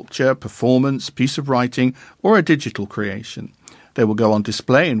 sculpture, performance, piece of writing, or a digital creation. They will go on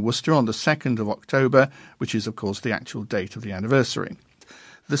display in Worcester on the 2nd of October, which is, of course, the actual date of the anniversary.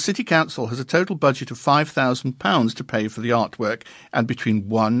 The City Council has a total budget of £5,000 to pay for the artwork, and between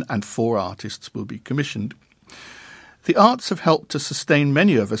 1 and 4 artists will be commissioned. The arts have helped to sustain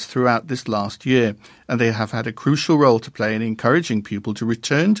many of us throughout this last year, and they have had a crucial role to play in encouraging people to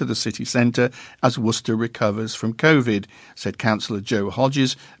return to the city centre as Worcester recovers from COVID, said Councillor Joe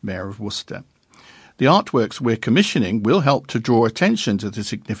Hodges, Mayor of Worcester. The artworks we're commissioning will help to draw attention to the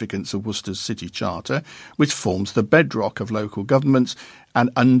significance of Worcester's City Charter, which forms the bedrock of local governments and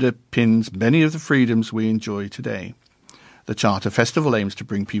underpins many of the freedoms we enjoy today. The Charter Festival aims to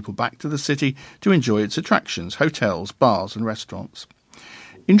bring people back to the city to enjoy its attractions, hotels, bars and restaurants.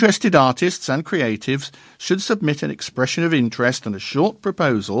 Interested artists and creatives should submit an expression of interest and a short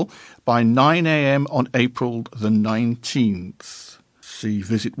proposal by 9 a.m. on April the 19th. See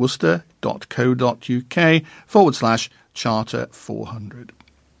visitworcester.co.uk/Charter400.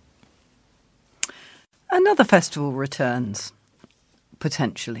 Another festival returns,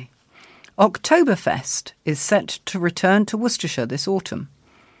 potentially. Oktoberfest is set to return to Worcestershire this autumn.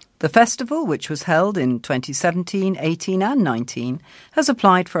 The festival, which was held in 2017, 18 and 19, has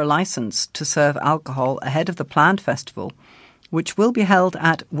applied for a licence to serve alcohol ahead of the planned festival, which will be held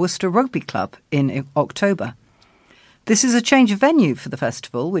at Worcester Rugby Club in October. This is a change of venue for the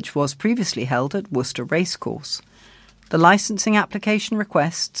festival, which was previously held at Worcester Racecourse. The licensing application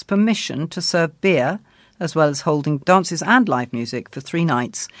requests permission to serve beer, as well as holding dances and live music for 3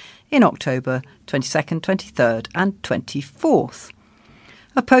 nights in October 22nd, 23rd and 24th.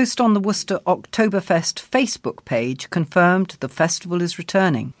 A post on the Worcester Oktoberfest Facebook page confirmed the festival is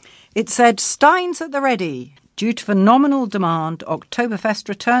returning. It said, "Steins at the ready. Due to phenomenal demand, Oktoberfest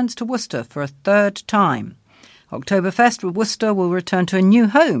returns to Worcester for a 3rd time. Oktoberfest with Worcester will return to a new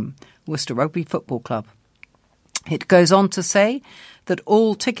home, Worcester Rugby Football Club." It goes on to say that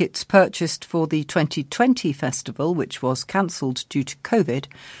all tickets purchased for the 2020 festival, which was cancelled due to COVID,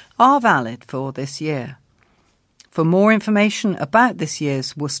 are valid for this year. For more information about this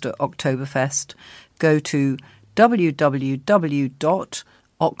year's Worcester Oktoberfest, go to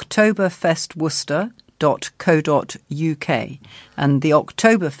www.oktoberfestworcester.co.uk, and the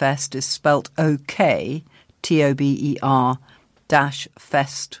Oktoberfest is spelt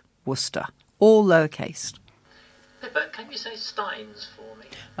OKTOBER-Fest Worcester, all lowercase. But can you say Steins for me?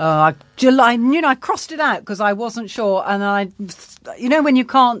 I crossed it out because I wasn't sure, and when you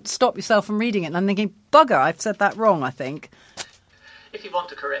can't stop yourself from reading it, and I'm thinking, bugger, I've said that wrong, I think. If you want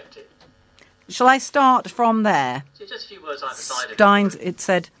to correct it. Shall I start from there? So just a few words either side of Steins, it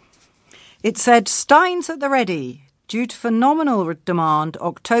said, "Steins at the ready. Due to phenomenal demand,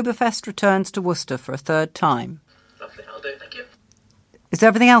 Oktoberfest returns to Worcester for a 3rd time." Lovely, I'll do it, thank you. Is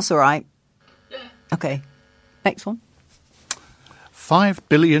everything else all right? Yeah. Okay. Next one. £5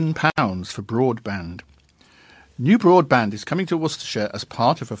 billion for broadband. New broadband is coming to Worcestershire as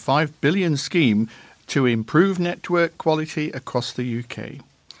part of a £5 billion scheme to improve network quality across the UK.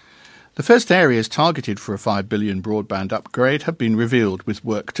 The first areas targeted for a £5 billion broadband upgrade have been revealed, with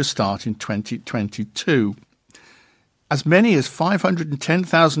work to start in 2022. As many as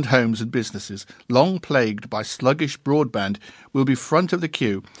 510,000 homes and businesses, long plagued by sluggish broadband, will be front of the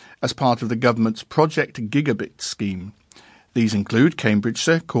queue as part of the government's Project Gigabit scheme. These include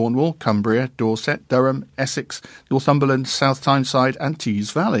Cambridgeshire, Cornwall, Cumbria, Dorset, Durham, Essex, Northumberland, South Tyneside and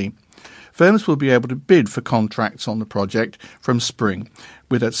Tees Valley. Firms will be able to bid for contracts on the project from spring,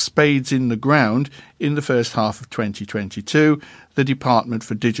 with spades in the ground in the first half of 2022, the Department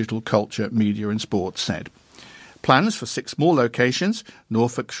for Digital Culture, Media and Sport said. Plans for 6 more locations,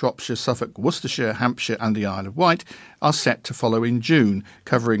 Norfolk, Shropshire, Suffolk, Worcestershire, Hampshire and the Isle of Wight, are set to follow in June,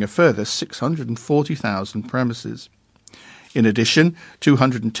 covering a further 640,000 premises. In addition,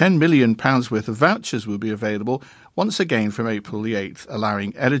 £210 million worth of vouchers will be available once again from April the 8th,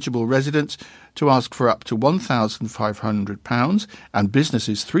 allowing eligible residents to ask for up to £1,500 and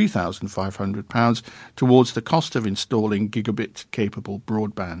businesses £3,500 towards the cost of installing gigabit-capable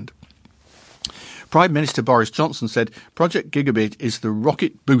broadband. Prime Minister Boris Johnson said Project Gigabit is the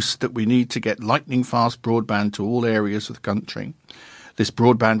rocket boost that we need to get lightning-fast broadband to all areas of the country. This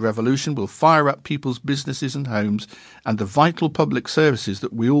broadband revolution will fire up people's businesses and homes and the vital public services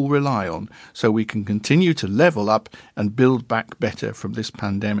that we all rely on, so we can continue to level up and build back better from this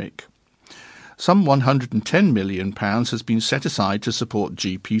pandemic. Some £110 million has been set aside to support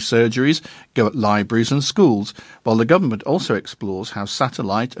GP surgeries, libraries and schools, while the government also explores how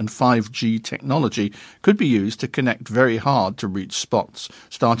satellite and 5G technology could be used to connect very hard-to-reach spots,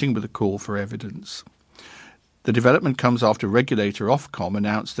 starting with a call for evidence. The development comes after regulator Ofcom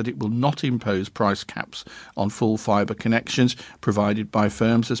announced that it will not impose price caps on full fibre connections provided by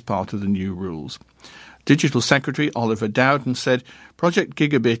firms as part of the new rules. Digital Secretary Oliver Dowden said, Project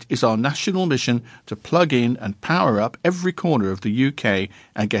Gigabit is our national mission to plug in and power up every corner of the UK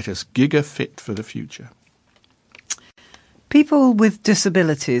and get us giga-fit for the future. People with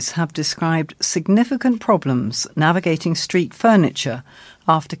disabilities have described significant problems navigating street furniture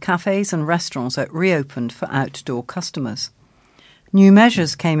after cafes and restaurants reopened for outdoor customers. New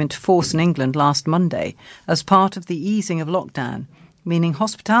measures came into force in England last Monday as part of the easing of lockdown, meaning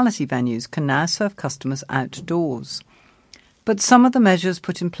hospitality venues can now serve customers outdoors. But some of the measures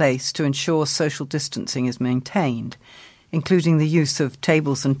put in place to ensure social distancing is maintained, including the use of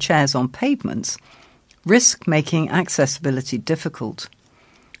tables and chairs on pavements, risk making accessibility difficult.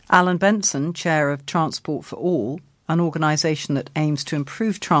 Alan Benson, chair of Transport for All, an organisation that aims to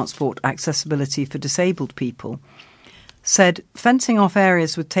improve transport accessibility for disabled people, said fencing off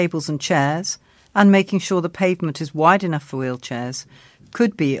areas with tables and chairs and making sure the pavement is wide enough for wheelchairs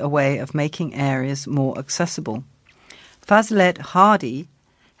could be a way of making areas more accessible. Fazilet Hardy,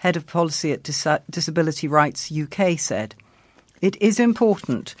 head of policy at Disability Rights UK, said, "It is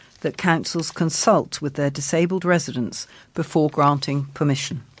important that councils consult with their disabled residents before granting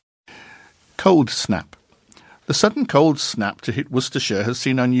permission." Cold snap. The sudden cold snap to hit Worcestershire has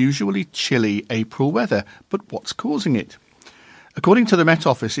seen unusually chilly April weather, but what's causing it? According to the Met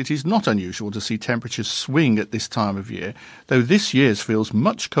Office, it is not unusual to see temperatures swing at this time of year, though this year's feels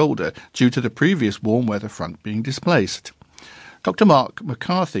much colder due to the previous warm weather front being displaced. Dr. Mark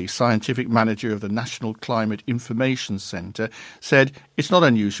McCarthy, Scientific Manager of the National Climate Information Centre, said it's not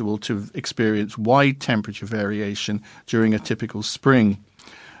unusual to experience wide temperature variation during a typical spring.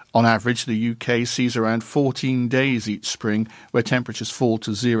 On average, the UK sees around 14 days each spring where temperatures fall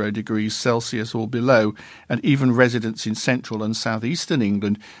to 0 degrees Celsius or below, and even residents in central and southeastern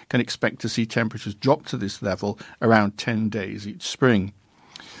England can expect to see temperatures drop to this level around 10 days each spring.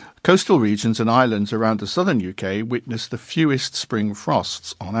 Coastal regions and islands around the southern UK witness the fewest spring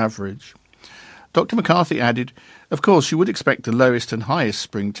frosts on average. Dr. McCarthy added, "Of course, you would expect the lowest and highest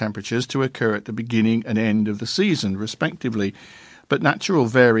spring temperatures to occur at the beginning and end of the season, respectively, but natural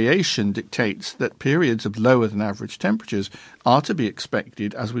variation dictates that periods of lower than average temperatures are to be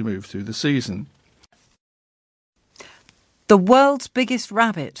expected as we move through the season." The world's biggest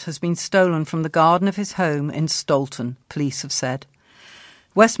rabbit has been stolen from the garden of his home in Stolton, police have said.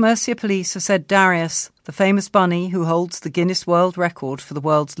 West Mercia police have said Darius, the famous bunny who holds the Guinness World Record for the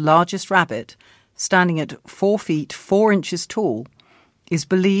world's largest rabbit, standing at 4 feet 4 inches tall, is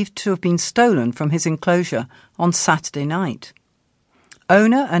believed to have been stolen from his enclosure on Saturday night.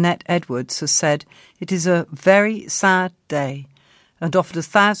 Owner Annette Edwards has said it is a very sad day and offered a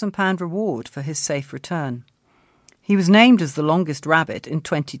 £1,000 reward for his safe return. He was named as the longest rabbit in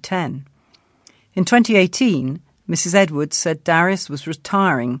 2010. In 2018, Mrs. Edwards said Darius was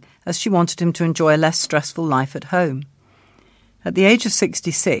retiring as she wanted him to enjoy a less stressful life at home. At the age of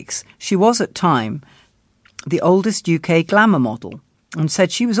 66, she was at time the oldest UK glamour model and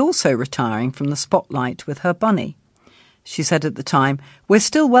said she was also retiring from the spotlight with her bunny. She said at the time, "We're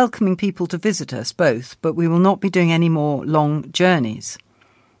still welcoming people to visit us both, but we will not be doing any more long journeys."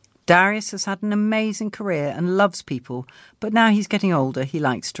 Darius has had an amazing career and loves people, but now he's getting older, he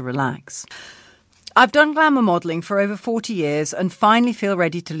likes to relax. "I've done glamour modelling for over 40 years and finally feel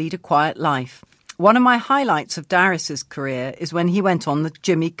ready to lead a quiet life. One of my highlights of Darius's career is when he went on the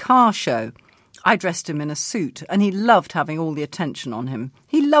Jimmy Carr show. I dressed him in a suit and he loved having all the attention on him.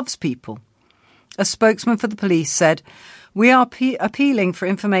 He loves people." A spokesman for the police said, "We are appealing for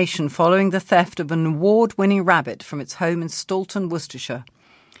information following the theft of an award-winning rabbit from its home in Staunton, Worcestershire.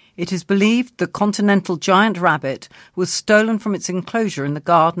 It is believed the continental giant rabbit was stolen from its enclosure in the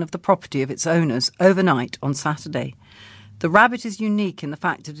garden of the property of its owners overnight on Saturday. The rabbit is unique in the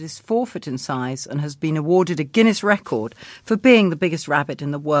fact that it is 4 foot in size and has been awarded a Guinness record for being the biggest rabbit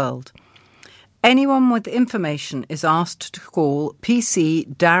in the world. Anyone with information is asked to call PC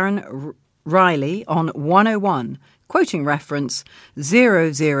Darren Riley on 101, quoting reference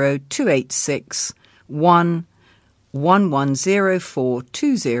 00286 1104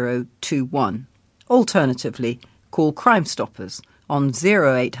 2021. Alternatively, call Crime Stoppers on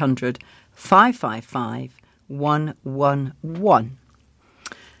 0800 555 111.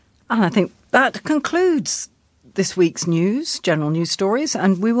 And I think that concludes this week's news, general news stories,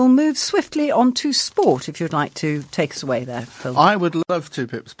 and we will move swiftly on to sport, if you'd like to take us away there, Phil. I would love to,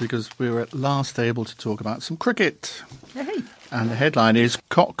 Pips, because we were at last able to talk about some cricket. Hey. And the headline is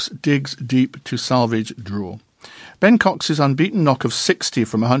Cox digs deep to salvage draw. Ben Cox's unbeaten knock of 60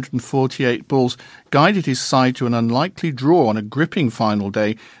 from 148 balls guided his side to an unlikely draw on a gripping final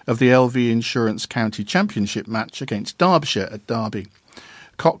day of the LV Insurance County Championship match against Derbyshire at Derby.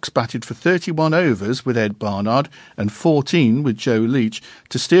 Cox batted for 31 overs with Ed Barnard and 14 with Joe Leach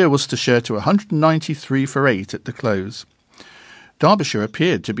to steer Worcestershire to 193 for 8 at the close. Derbyshire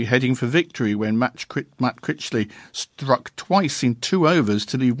appeared to be heading for victory when Matt Critchley struck twice in 2 overs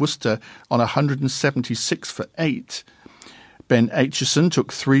to leave Worcester on 176 for 8. Ben Aitchison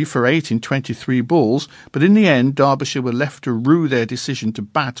took 3 for 8 in 23 balls, but in the end Derbyshire were left to rue their decision to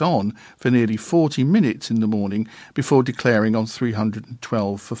bat on for nearly 40 minutes in the morning before declaring on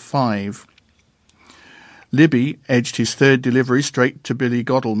 312 for 5. Libby edged his third delivery straight to Billy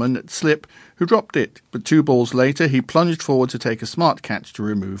Godalman at slip, who dropped it, but 2 balls later he plunged forward to take a smart catch to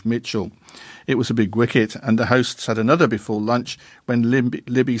remove Mitchell. It was a big wicket, and the hosts had another before lunch when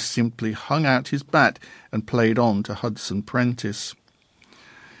Libby simply hung out his bat and played on to Hudson Prentice.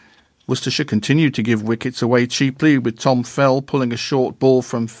 Worcestershire continued to give wickets away cheaply, with Tom Fell pulling a short ball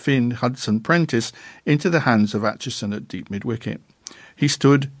from Finn Hudson Prentice into the hands of Aitchison at deep mid-wicket. He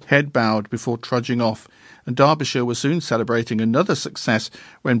stood, head bowed, before trudging off, and Derbyshire were soon celebrating another success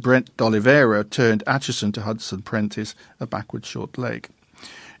when Brent D'Oliveira turned Aitchison to Hudson Prentice, a backward short leg.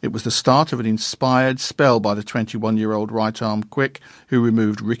 It was the start of an inspired spell by the 21-year-old right-arm quick, who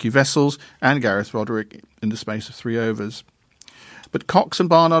removed Ricky Vessels and Gareth Roderick in the space of 3 overs. But Cox and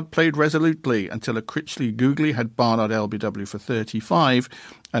Barnard played resolutely until a Critchley googly had Barnard LBW for 35,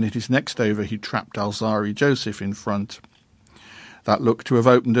 and in his next over he trapped Alzari Joseph in front. That looked to have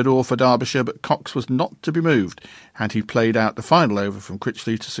opened the door for Derbyshire, but Cox was not to be moved, and he played out the final over from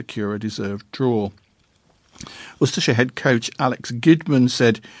Critchley to secure a deserved draw. Worcestershire head coach Alex Gidman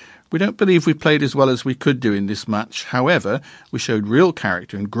said, "We don't believe we played as well as we could do in this match. However, we showed real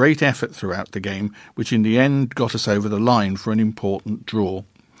character and great effort throughout the game, which in the end got us over the line for an important draw.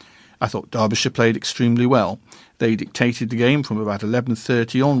 I thought Derbyshire played extremely well. They dictated the game from about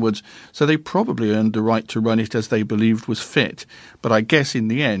 11:30 onwards, so they probably earned the right to run it as they believed was fit. But I guess in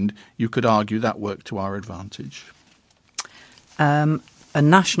the end, you could argue that worked to our advantage." A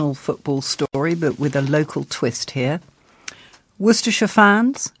national football story, but with a local twist here. Worcestershire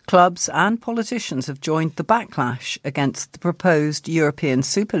fans, clubs and politicians have joined the backlash against the proposed European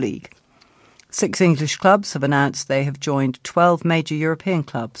Super League. 6 English clubs have announced they have joined 12 major European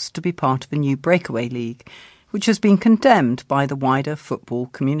clubs to be part of a new breakaway league, which has been condemned by the wider football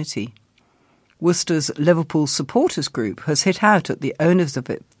community. Worcester's Liverpool Supporters Group has hit out at the owners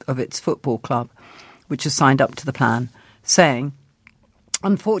of its football club, which has signed up to the plan, saying,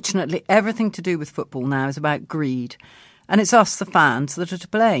 "Unfortunately, everything to do with football now is about greed, and it's us, the fans, that are to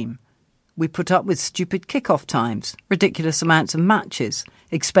blame. We put up with stupid kick-off times, ridiculous amounts of matches,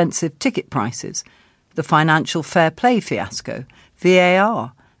 expensive ticket prices, the financial fair play fiasco,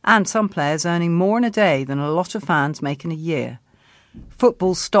 VAR, and some players earning more in a day than a lot of fans make in a year.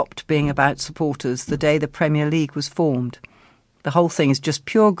 Football stopped being about supporters the day the Premier League was formed. The whole thing is just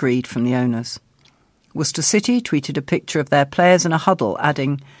pure greed from the owners. Worcester City tweeted a picture of their players in a huddle,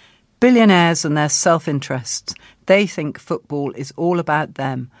 adding, "Billionaires and their self-interests. They think football is all about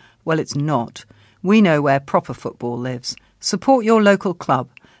them. Well, it's not. We know where proper football lives. Support your local club.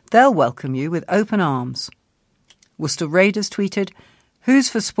 They'll welcome you with open arms." Worcester Raiders tweeted, "Who's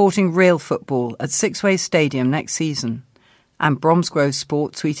for supporting real football at Sixways Stadium next season?" And Bromsgrove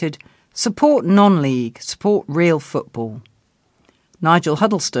Sport tweeted, "Support non-league, support real football." Nigel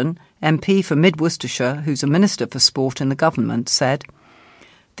Huddleston, MP for Mid Worcestershire, who's a Minister for Sport in the government, said,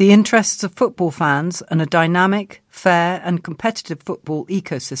 "The interests of football fans and a dynamic, fair and competitive football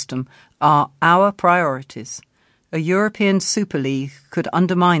ecosystem are our priorities. A European Super League could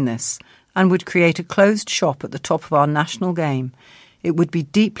undermine this and would create a closed shop at the top of our national game. It would be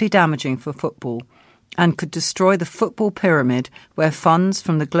deeply damaging for football and could destroy the football pyramid where funds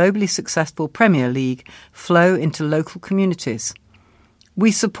from the globally successful Premier League flow into local communities.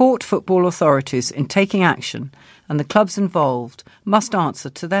 We support football authorities in taking action, and the clubs involved must answer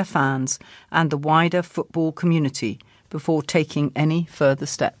to their fans and the wider football community before taking any further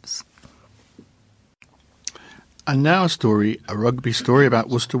steps." And now a rugby story about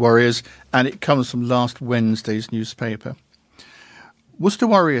Worcester Warriors, and it comes from last Wednesday's newspaper. Worcester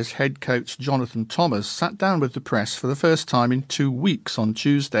Warriors head coach Jonathan Thomas sat down with the press for the first time in 2 weeks on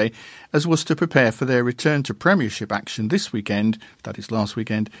Tuesday as Worcester prepare for their return to Premiership action this weekend, that is last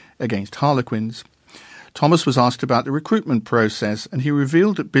weekend, against Harlequins. Thomas was asked about the recruitment process and he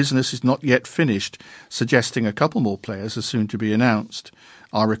revealed that business is not yet finished, suggesting a couple more players are soon to be announced.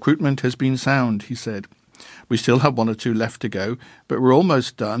 "Our recruitment has been sound," he said. "We still have 1 or 2 left to go, but we're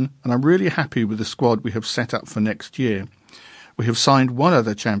almost done and I'm really happy with the squad we have set up for next year. We have signed 1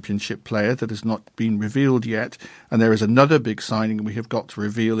 other Championship player that has not been revealed yet, and there is another big signing we have got to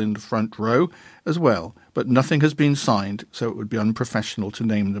reveal in the front row as well, but nothing has been signed, so it would be unprofessional to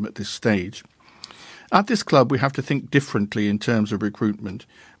name them at this stage. At this club, we have to think differently in terms of recruitment.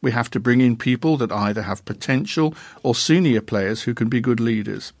 We have to bring in people that either have potential or senior players who can be good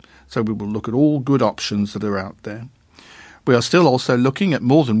leaders. So we will look at all good options that are out there. We are still also looking at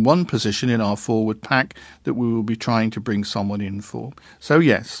more than 1 position in our forward pack that we will be trying to bring someone in for. So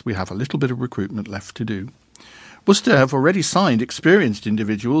yes, we have a little bit of recruitment left to do." Worcester have already signed experienced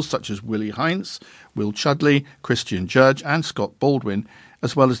individuals such as Willie Heinz, Will Chudley, Christian Judge and Scott Baldwin,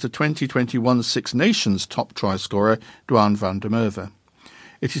 as well as the 2021 Six Nations top try scorer Dwan van der Merwe.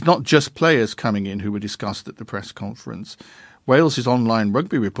 It is not just players coming in who were discussed at the press conference. Wales's online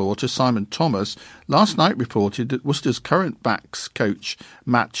rugby reporter Simon Thomas last night reported that Worcester's current backs coach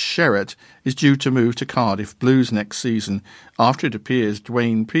Matt Sherratt is due to move to Cardiff Blues next season after it appears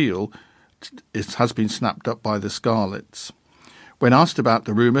Dwayne Peel has been snapped up by the Scarlets. When asked about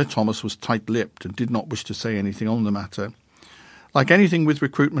the rumour, Thomas was tight-lipped and did not wish to say anything on the matter. Like anything with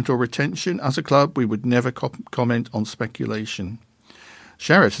recruitment or retention, as a club we would never comment on speculation.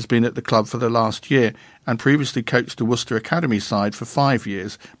 Sherratt has been at the club for the last year and previously coached the Worcester Academy side for 5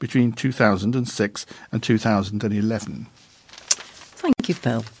 years between 2006 and 2011. Thank you,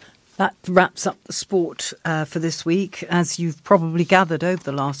 Phil. That wraps up the sport for this week. As you've probably gathered over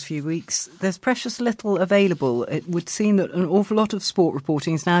the last few weeks, there's precious little available. It would seem that an awful lot of sport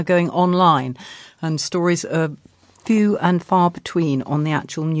reporting is now going online and stories are few and far between on the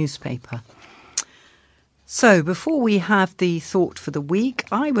actual newspaper. So before we have the thought for the week,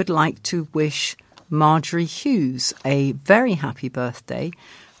 I would like to wish Marjorie Hughes a very happy birthday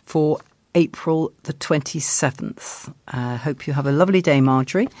for April the 27th. Hope you have a lovely day,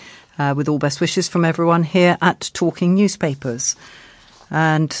 Marjorie, with all best wishes from everyone here at Talking Newspapers.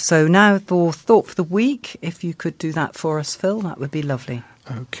 And so now for thought for the week, if you could do that for us, Phil, that would be lovely.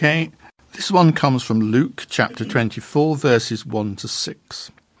 Okay, this one comes from Luke chapter 24, verses 1 to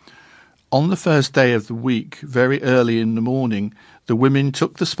 6. On the first day of the week, very early in the morning, the women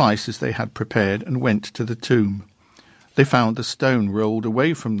took the spices they had prepared and went to the tomb. They found the stone rolled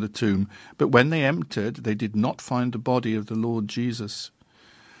away from the tomb, but when they entered, they did not find the body of the Lord Jesus.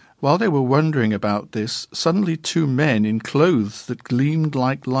 While they were wondering about this, suddenly 2 men in clothes that gleamed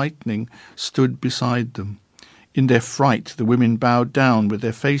like lightning stood beside them. In their fright, the women bowed down with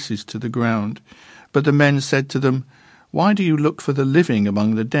their faces to the ground. But the men said to them, "Why do you look for the living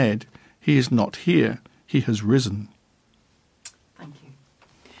among the dead? He is not here. He has risen." Thank you.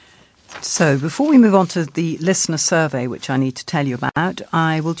 So before we move on to the listener survey, which I need to tell you about,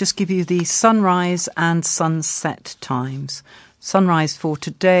 I will just give you the sunrise and sunset times. Sunrise for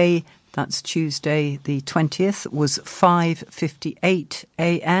today, that's Tuesday the 20th, was 5:58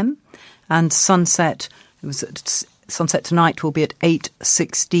 a.m. and sunset, it was at sunset tonight will be at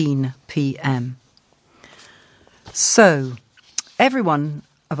 8:16 p.m. So, every one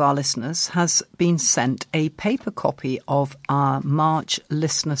of our listeners has been sent a paper copy of our March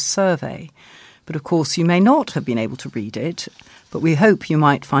listener survey. But of course, you may not have been able to read it, but we hope you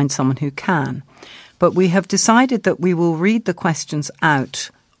might find someone who can. But we have decided that we will read the questions out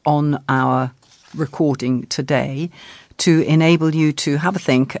on our recording today to enable you to have a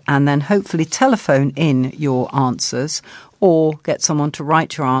think and then hopefully telephone in your answers or get someone to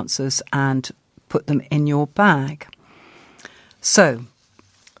write your answers and put them in your bag. So,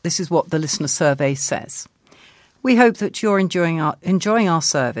 this is what the listener survey says. We hope that you're enjoying our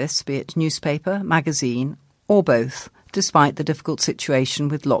service, be it newspaper, magazine, or both, despite the difficult situation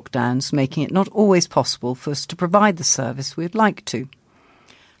with lockdowns, making it not always possible for us to provide the service we'd like to.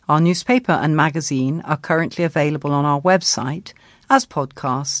 Our newspaper and magazine are currently available on our website as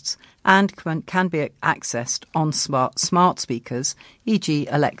podcasts and can be accessed on smart speakers, e.g.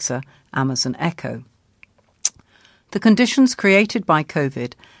 Alexa, Amazon Echo. The conditions created by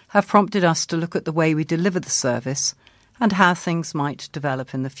COVID have prompted us to look at the way we deliver the service and how things might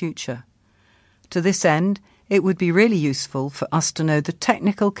develop in the future. To this end, it would be really useful for us to know the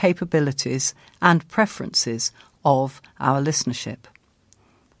technical capabilities and preferences of our listenership.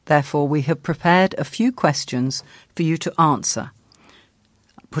 Therefore, we have prepared a few questions for you to answer.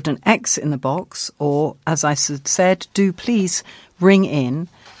 Put an X in the box, or, as I said, do please ring in,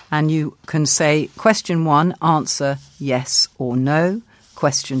 and you can say, question 1, answer yes or no,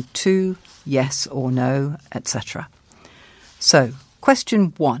 question 2, yes or no, etc. So,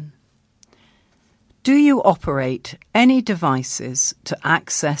 question 1. Do you operate any devices to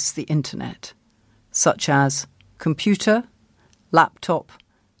access the internet, such as computer, laptop,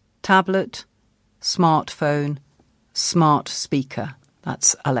 tablet, smartphone, smart speaker?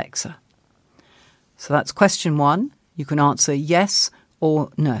 That's Alexa. So that's question 1. You can answer yes or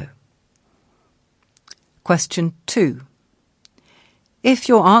no. Question 2. If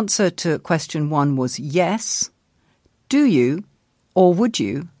your answer to question 1 was yes, do you or would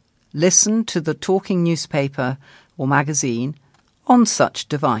you listen to the talking newspaper or magazine on such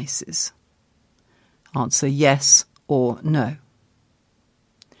devices? Answer yes or no.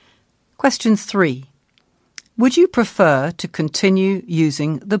 Question 3. Would you prefer to continue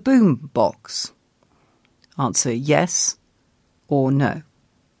using the boom box? Answer yes or no.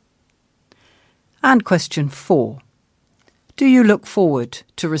 And question 4. Do you look forward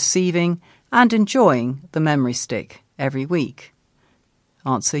to receiving and enjoying the memory stick every week?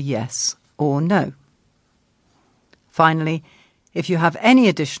 Answer yes or no. Finally, if you have any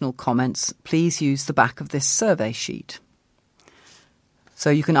additional comments, please use the back of this survey sheet. So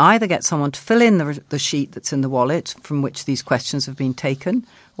you can either get someone to fill in the sheet that's in the wallet from which these questions have been taken,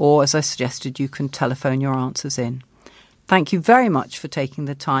 or, as I suggested, you can telephone your answers in. Thank you very much for taking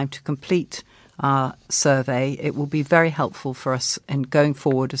the time to complete our survey. It will be very helpful for us in going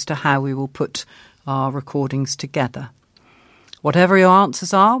forward as to how we will put our recordings together. Whatever your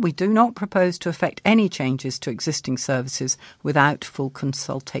answers are, we do not propose to effect any changes to existing services without full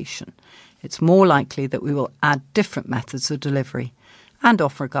consultation. It's more likely that we will add different methods of delivery and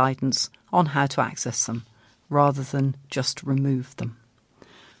offer guidance on how to access them, rather than just remove them.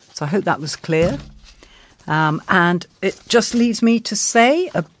 So I hope that was clear. And it just leaves me to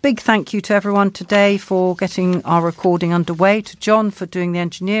say a big thank you to everyone today for getting our recording underway, to John for doing the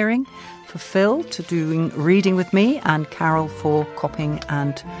engineering, for Phil to doing reading with me, and Carol for copying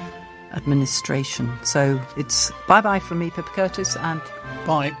and administration. So it's bye-bye from me, Pippa Curtis, and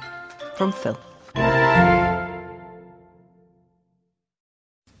bye from Phil.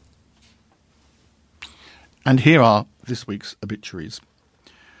 And here are this week's obituaries.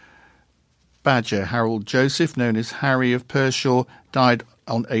 Badger Harold Joseph, known as Harry of Pershaw, died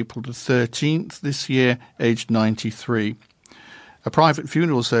on April the 13th this year, aged 93. A private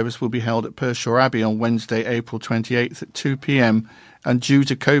funeral service will be held at Pershaw Abbey on Wednesday, April 28th at 2 p.m, and due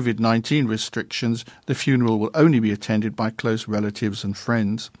to COVID-19 restrictions, the funeral will only be attended by close relatives and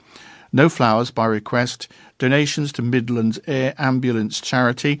friends. No flowers by request. Donations to Midlands Air Ambulance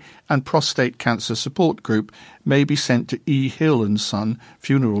Charity and Prostate Cancer Support Group may be sent to E. Hill and Son,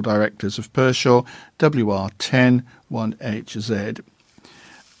 Funeral Directors of Pershaw, WR10 1HZ.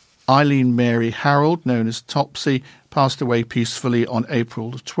 Eileen Mary Harold, known as Topsy, passed away peacefully on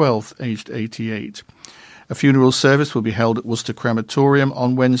April 12th, aged 88. A funeral service will be held at Worcester Crematorium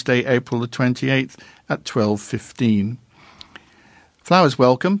on Wednesday, April the 28th at 12:15. Flowers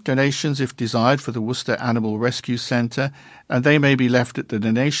welcome, donations if desired for the Worcester Animal Rescue Centre, and they may be left at the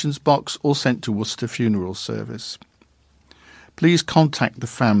donations box or sent to Worcester Funeral Service. Please contact the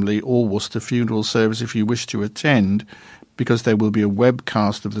family or Worcester Funeral Service if you wish to attend, because there will be a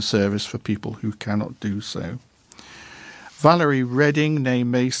webcast of the service for people who cannot do so. Valerie Redding, née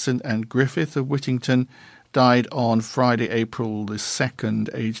Mason and Griffith of Whittington, died on Friday, April the 2nd,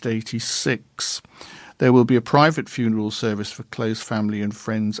 aged 86. There will be a private funeral service for close family and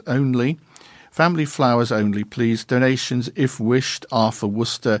friends only. Family flowers only, please. Donations, if wished, are for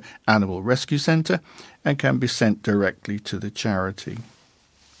Worcester Animal Rescue Centre and can be sent directly to the charity.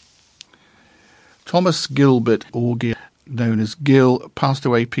 Thomas Gilbert Augier, known as Gill, passed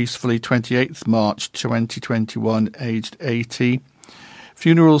away peacefully 28th March 2021, aged 80.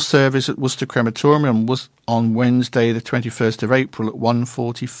 Funeral service at Worcester Crematorium was on Wednesday the 21st of April at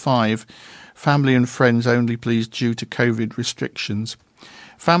 1:45. Family and friends only, please, due to COVID restrictions.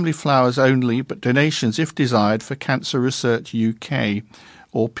 Family flowers only, but donations, if desired, for Cancer Research UK,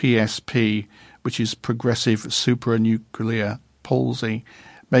 or PSP, which is Progressive Supranuclear Palsy,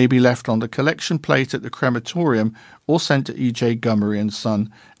 may be left on the collection plate at the crematorium or sent to E.J. Gummery &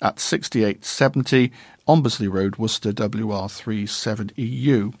 Son at 6870 Ombersley Road, Worcester,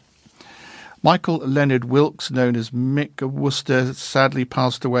 WR37EU. Michael Leonard Wilkes, known as Mick of Worcester, sadly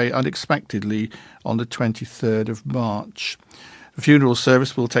passed away unexpectedly on the 23rd of March. The funeral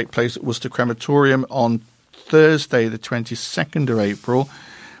service will take place at Worcester Crematorium on Thursday, the 22nd of April.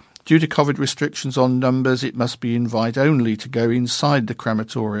 Due to COVID restrictions on numbers, it must be invite only to go inside the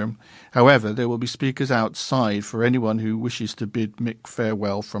crematorium. However, there will be speakers outside for anyone who wishes to bid Mick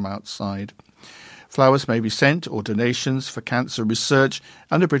farewell from outside. Flowers may be sent, or donations, for Cancer Research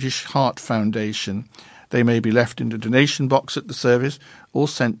and the British Heart Foundation. They may be left in the donation box at the service or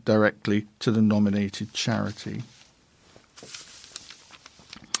sent directly to the nominated charity.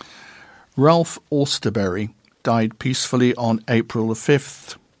 Ralph Austerberry died peacefully on April the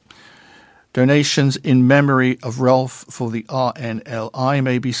 5th. Donations in memory of Ralph for the RNLI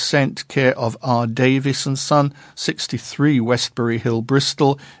may be sent care of R. Davis & Son, 63 Westbury Hill,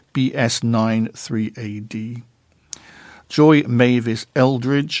 Bristol, BS9 3AD. Joy Mavis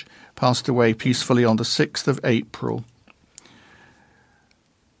Eldridge passed away peacefully on the 6th of April.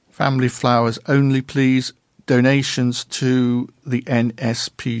 Family flowers only, please. Donations to the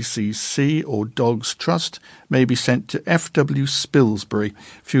NSPCC or Dogs Trust may be sent to F.W. Spilsbury,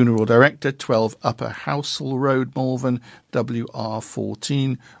 Funeral Director, 12 Upper Housel Road, Malvern,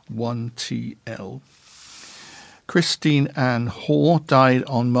 WR14 1TL. Christine Ann Hoare died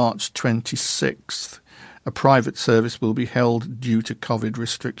on March 26th. A private service will be held due to COVID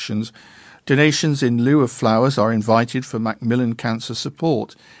restrictions. Donations in lieu of flowers are invited for Macmillan Cancer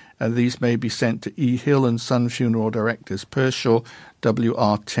Support, and these may be sent to E. Hill & Son Funeral Directors, Pershaw,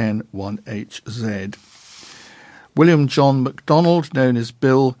 WR10 1HZ. William John MacDonald, known as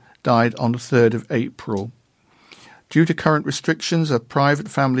Bill, died on the 3rd of April. Due to current restrictions, a private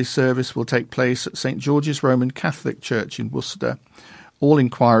family service will take place at St. George's Roman Catholic Church in Worcester. All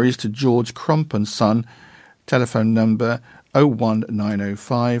inquiries to George Crump & Son, telephone number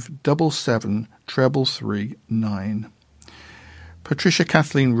 01905 77 33339. Patricia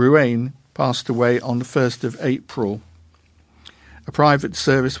Kathleen Ruane passed away on the 1st of April. A private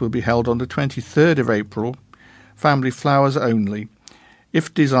service will be held on the 23rd of April. Family flowers only.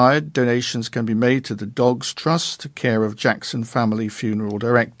 If desired, donations can be made to the Dogs Trust, care of Jackson Family Funeral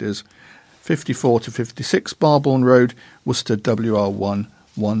Directors, 54 to 56 Barbourne Road, Worcester, WR1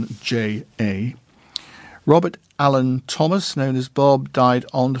 1JA. Robert Allen Thomas, known as Bob, died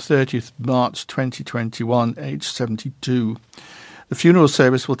on the 30th March 2021, aged 72. The funeral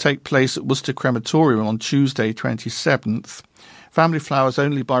service will take place at Worcester Crematorium on Tuesday, 27th. Family flowers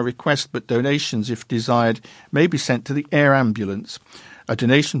only by request, but donations, if desired, may be sent to the air ambulance. A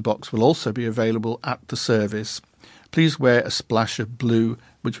donation box will also be available at the service. Please wear a splash of blue,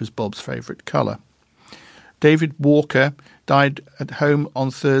 which was Bob's favourite colour. David Walker died at home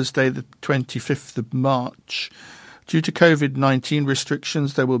on Thursday, the 25th of March. Due to COVID-19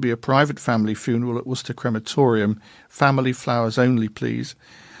 restrictions, there will be a private family funeral at Worcester Crematorium. Family flowers only, please.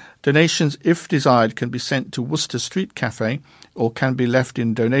 Donations, if desired, can be sent to Worcester Street Cafe or can be left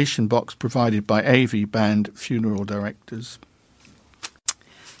in donation box provided by AV Band Funeral Directors.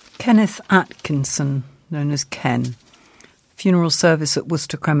 Kenneth Atkinson, known as Ken. Funeral service at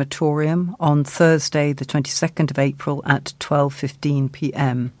Worcester Crematorium on Thursday, the 22nd of April at 12:15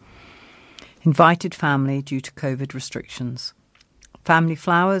 p.m. Invited family due to COVID restrictions. Family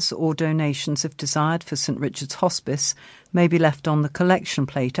flowers or donations, if desired, for St Richard's Hospice may be left on the collection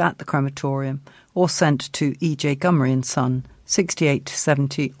plate at the crematorium or sent to E.J. Gummery & Son,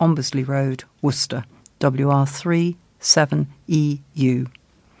 6870 Ombersley Road, Worcester, WR3 7EU.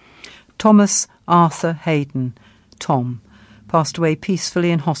 Thomas Arthur Hayden, Tom, passed away peacefully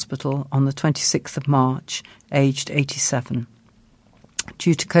in hospital on the 26th of March, aged 87.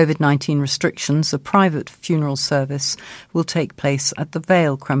 Due to COVID-19 restrictions, a private funeral service will take place at the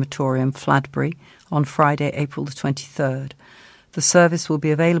Vale Crematorium, Fladbury, on Friday, April the 23rd. The service will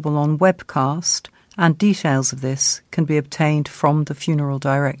be available on webcast, and details of this can be obtained from the funeral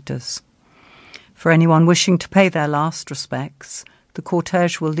directors. For anyone wishing to pay their last respects, the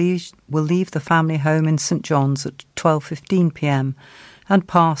cortege will leave the family home in St John's at 12:15 p.m. and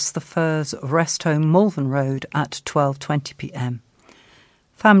pass the Firs Rest Home, Malvern Road, at 12:20 p.m.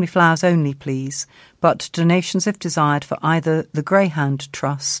 Family flowers only, please, but donations, if desired, for either the Greyhound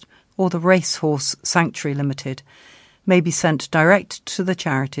Trust or the Racehorse Sanctuary Limited may be sent direct to the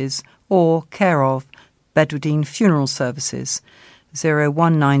charities or care of Bedwardine Funeral Services,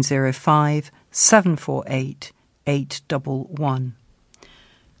 01905 748 811.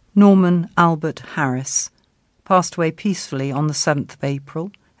 Norman Albert Harris passed away peacefully on the 7th of April,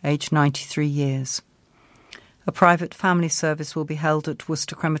 aged 93 years. A private family service will be held at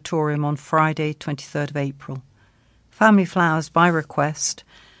Worcester Crematorium on Friday, 23rd of April. Family flowers by request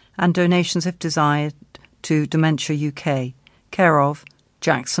and donations, if desired, to Dementia UK, care of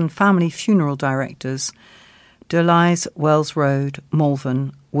Jackson Family Funeral Directors, Delise Wells Road,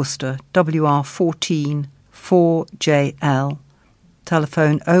 Malvern, Worcester, WR14 4JL,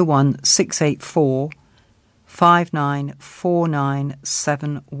 telephone 01684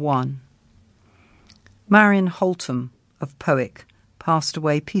 594971. Marion Holtham of Powick passed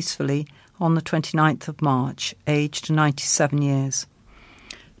away peacefully on the 29th of March, aged 97 years.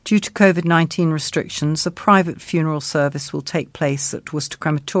 Due to COVID-19 restrictions, a private funeral service will take place at Worcester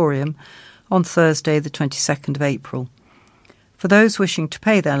Crematorium on Thursday, the 22nd of April. For those wishing to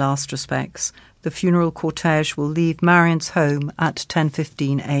pay their last respects, the funeral cortege will leave Marion's home at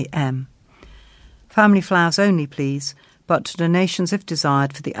 10:15 a.m. Family flowers only, please, but donations, if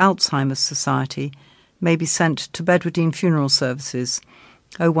desired, for the Alzheimer's Society may be sent to Bedwardine Funeral Services,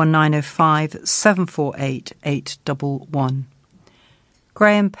 01905 748 811.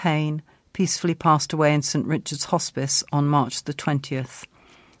 Graham Payne peacefully passed away in St Richard's Hospice on March the 20th.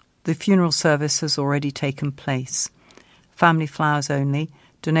 The funeral service has already taken place. Family flowers only,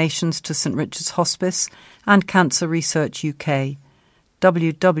 donations to St Richard's Hospice and Cancer Research UK,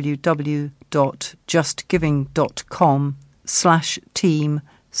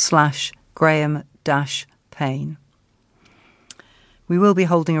 www.justgiving.com/team/Graham-Payne. We will be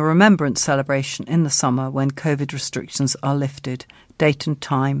holding a remembrance celebration in the summer when COVID restrictions are lifted. Date and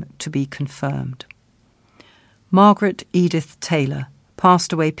time to be confirmed. Margaret Edith Taylor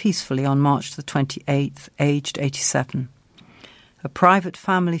passed away peacefully on March the 28th, aged 87. A private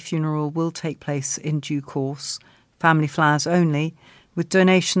family funeral will take place in due course, family flowers only, with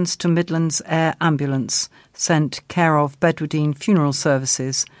donations to Midlands Air Ambulance sent care of Bedwardine Funeral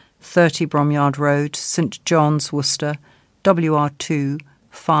Services, 30 Bromyard Road, St John's, Worcester, WR2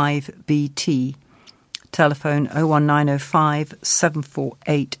 5BT. Telephone 01905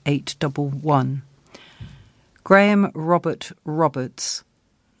 748 811. Graham Robert Roberts,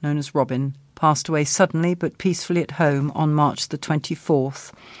 known as Robin, passed away suddenly but peacefully at home on March the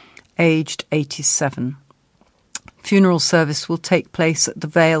 24th, aged 87. Funeral service will take place at the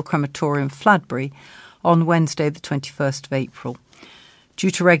Vale Crematorium, Fladbury, on Wednesday the 21st of April.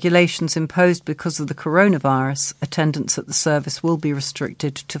 Due to regulations imposed because of the coronavirus, attendance at the service will be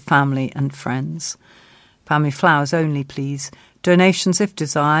restricted to family and friends. Family flowers only, please. Donations, if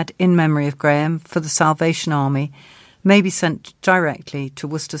desired, in memory of Graham for the Salvation Army may be sent directly to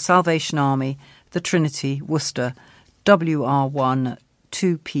Worcester Salvation Army, the Trinity, Worcester, WR1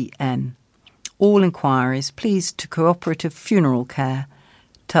 2PN. All inquiries, please, to Cooperative Funeral Care.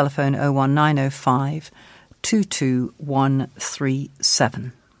 Telephone 01905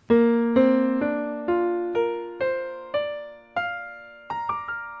 22137.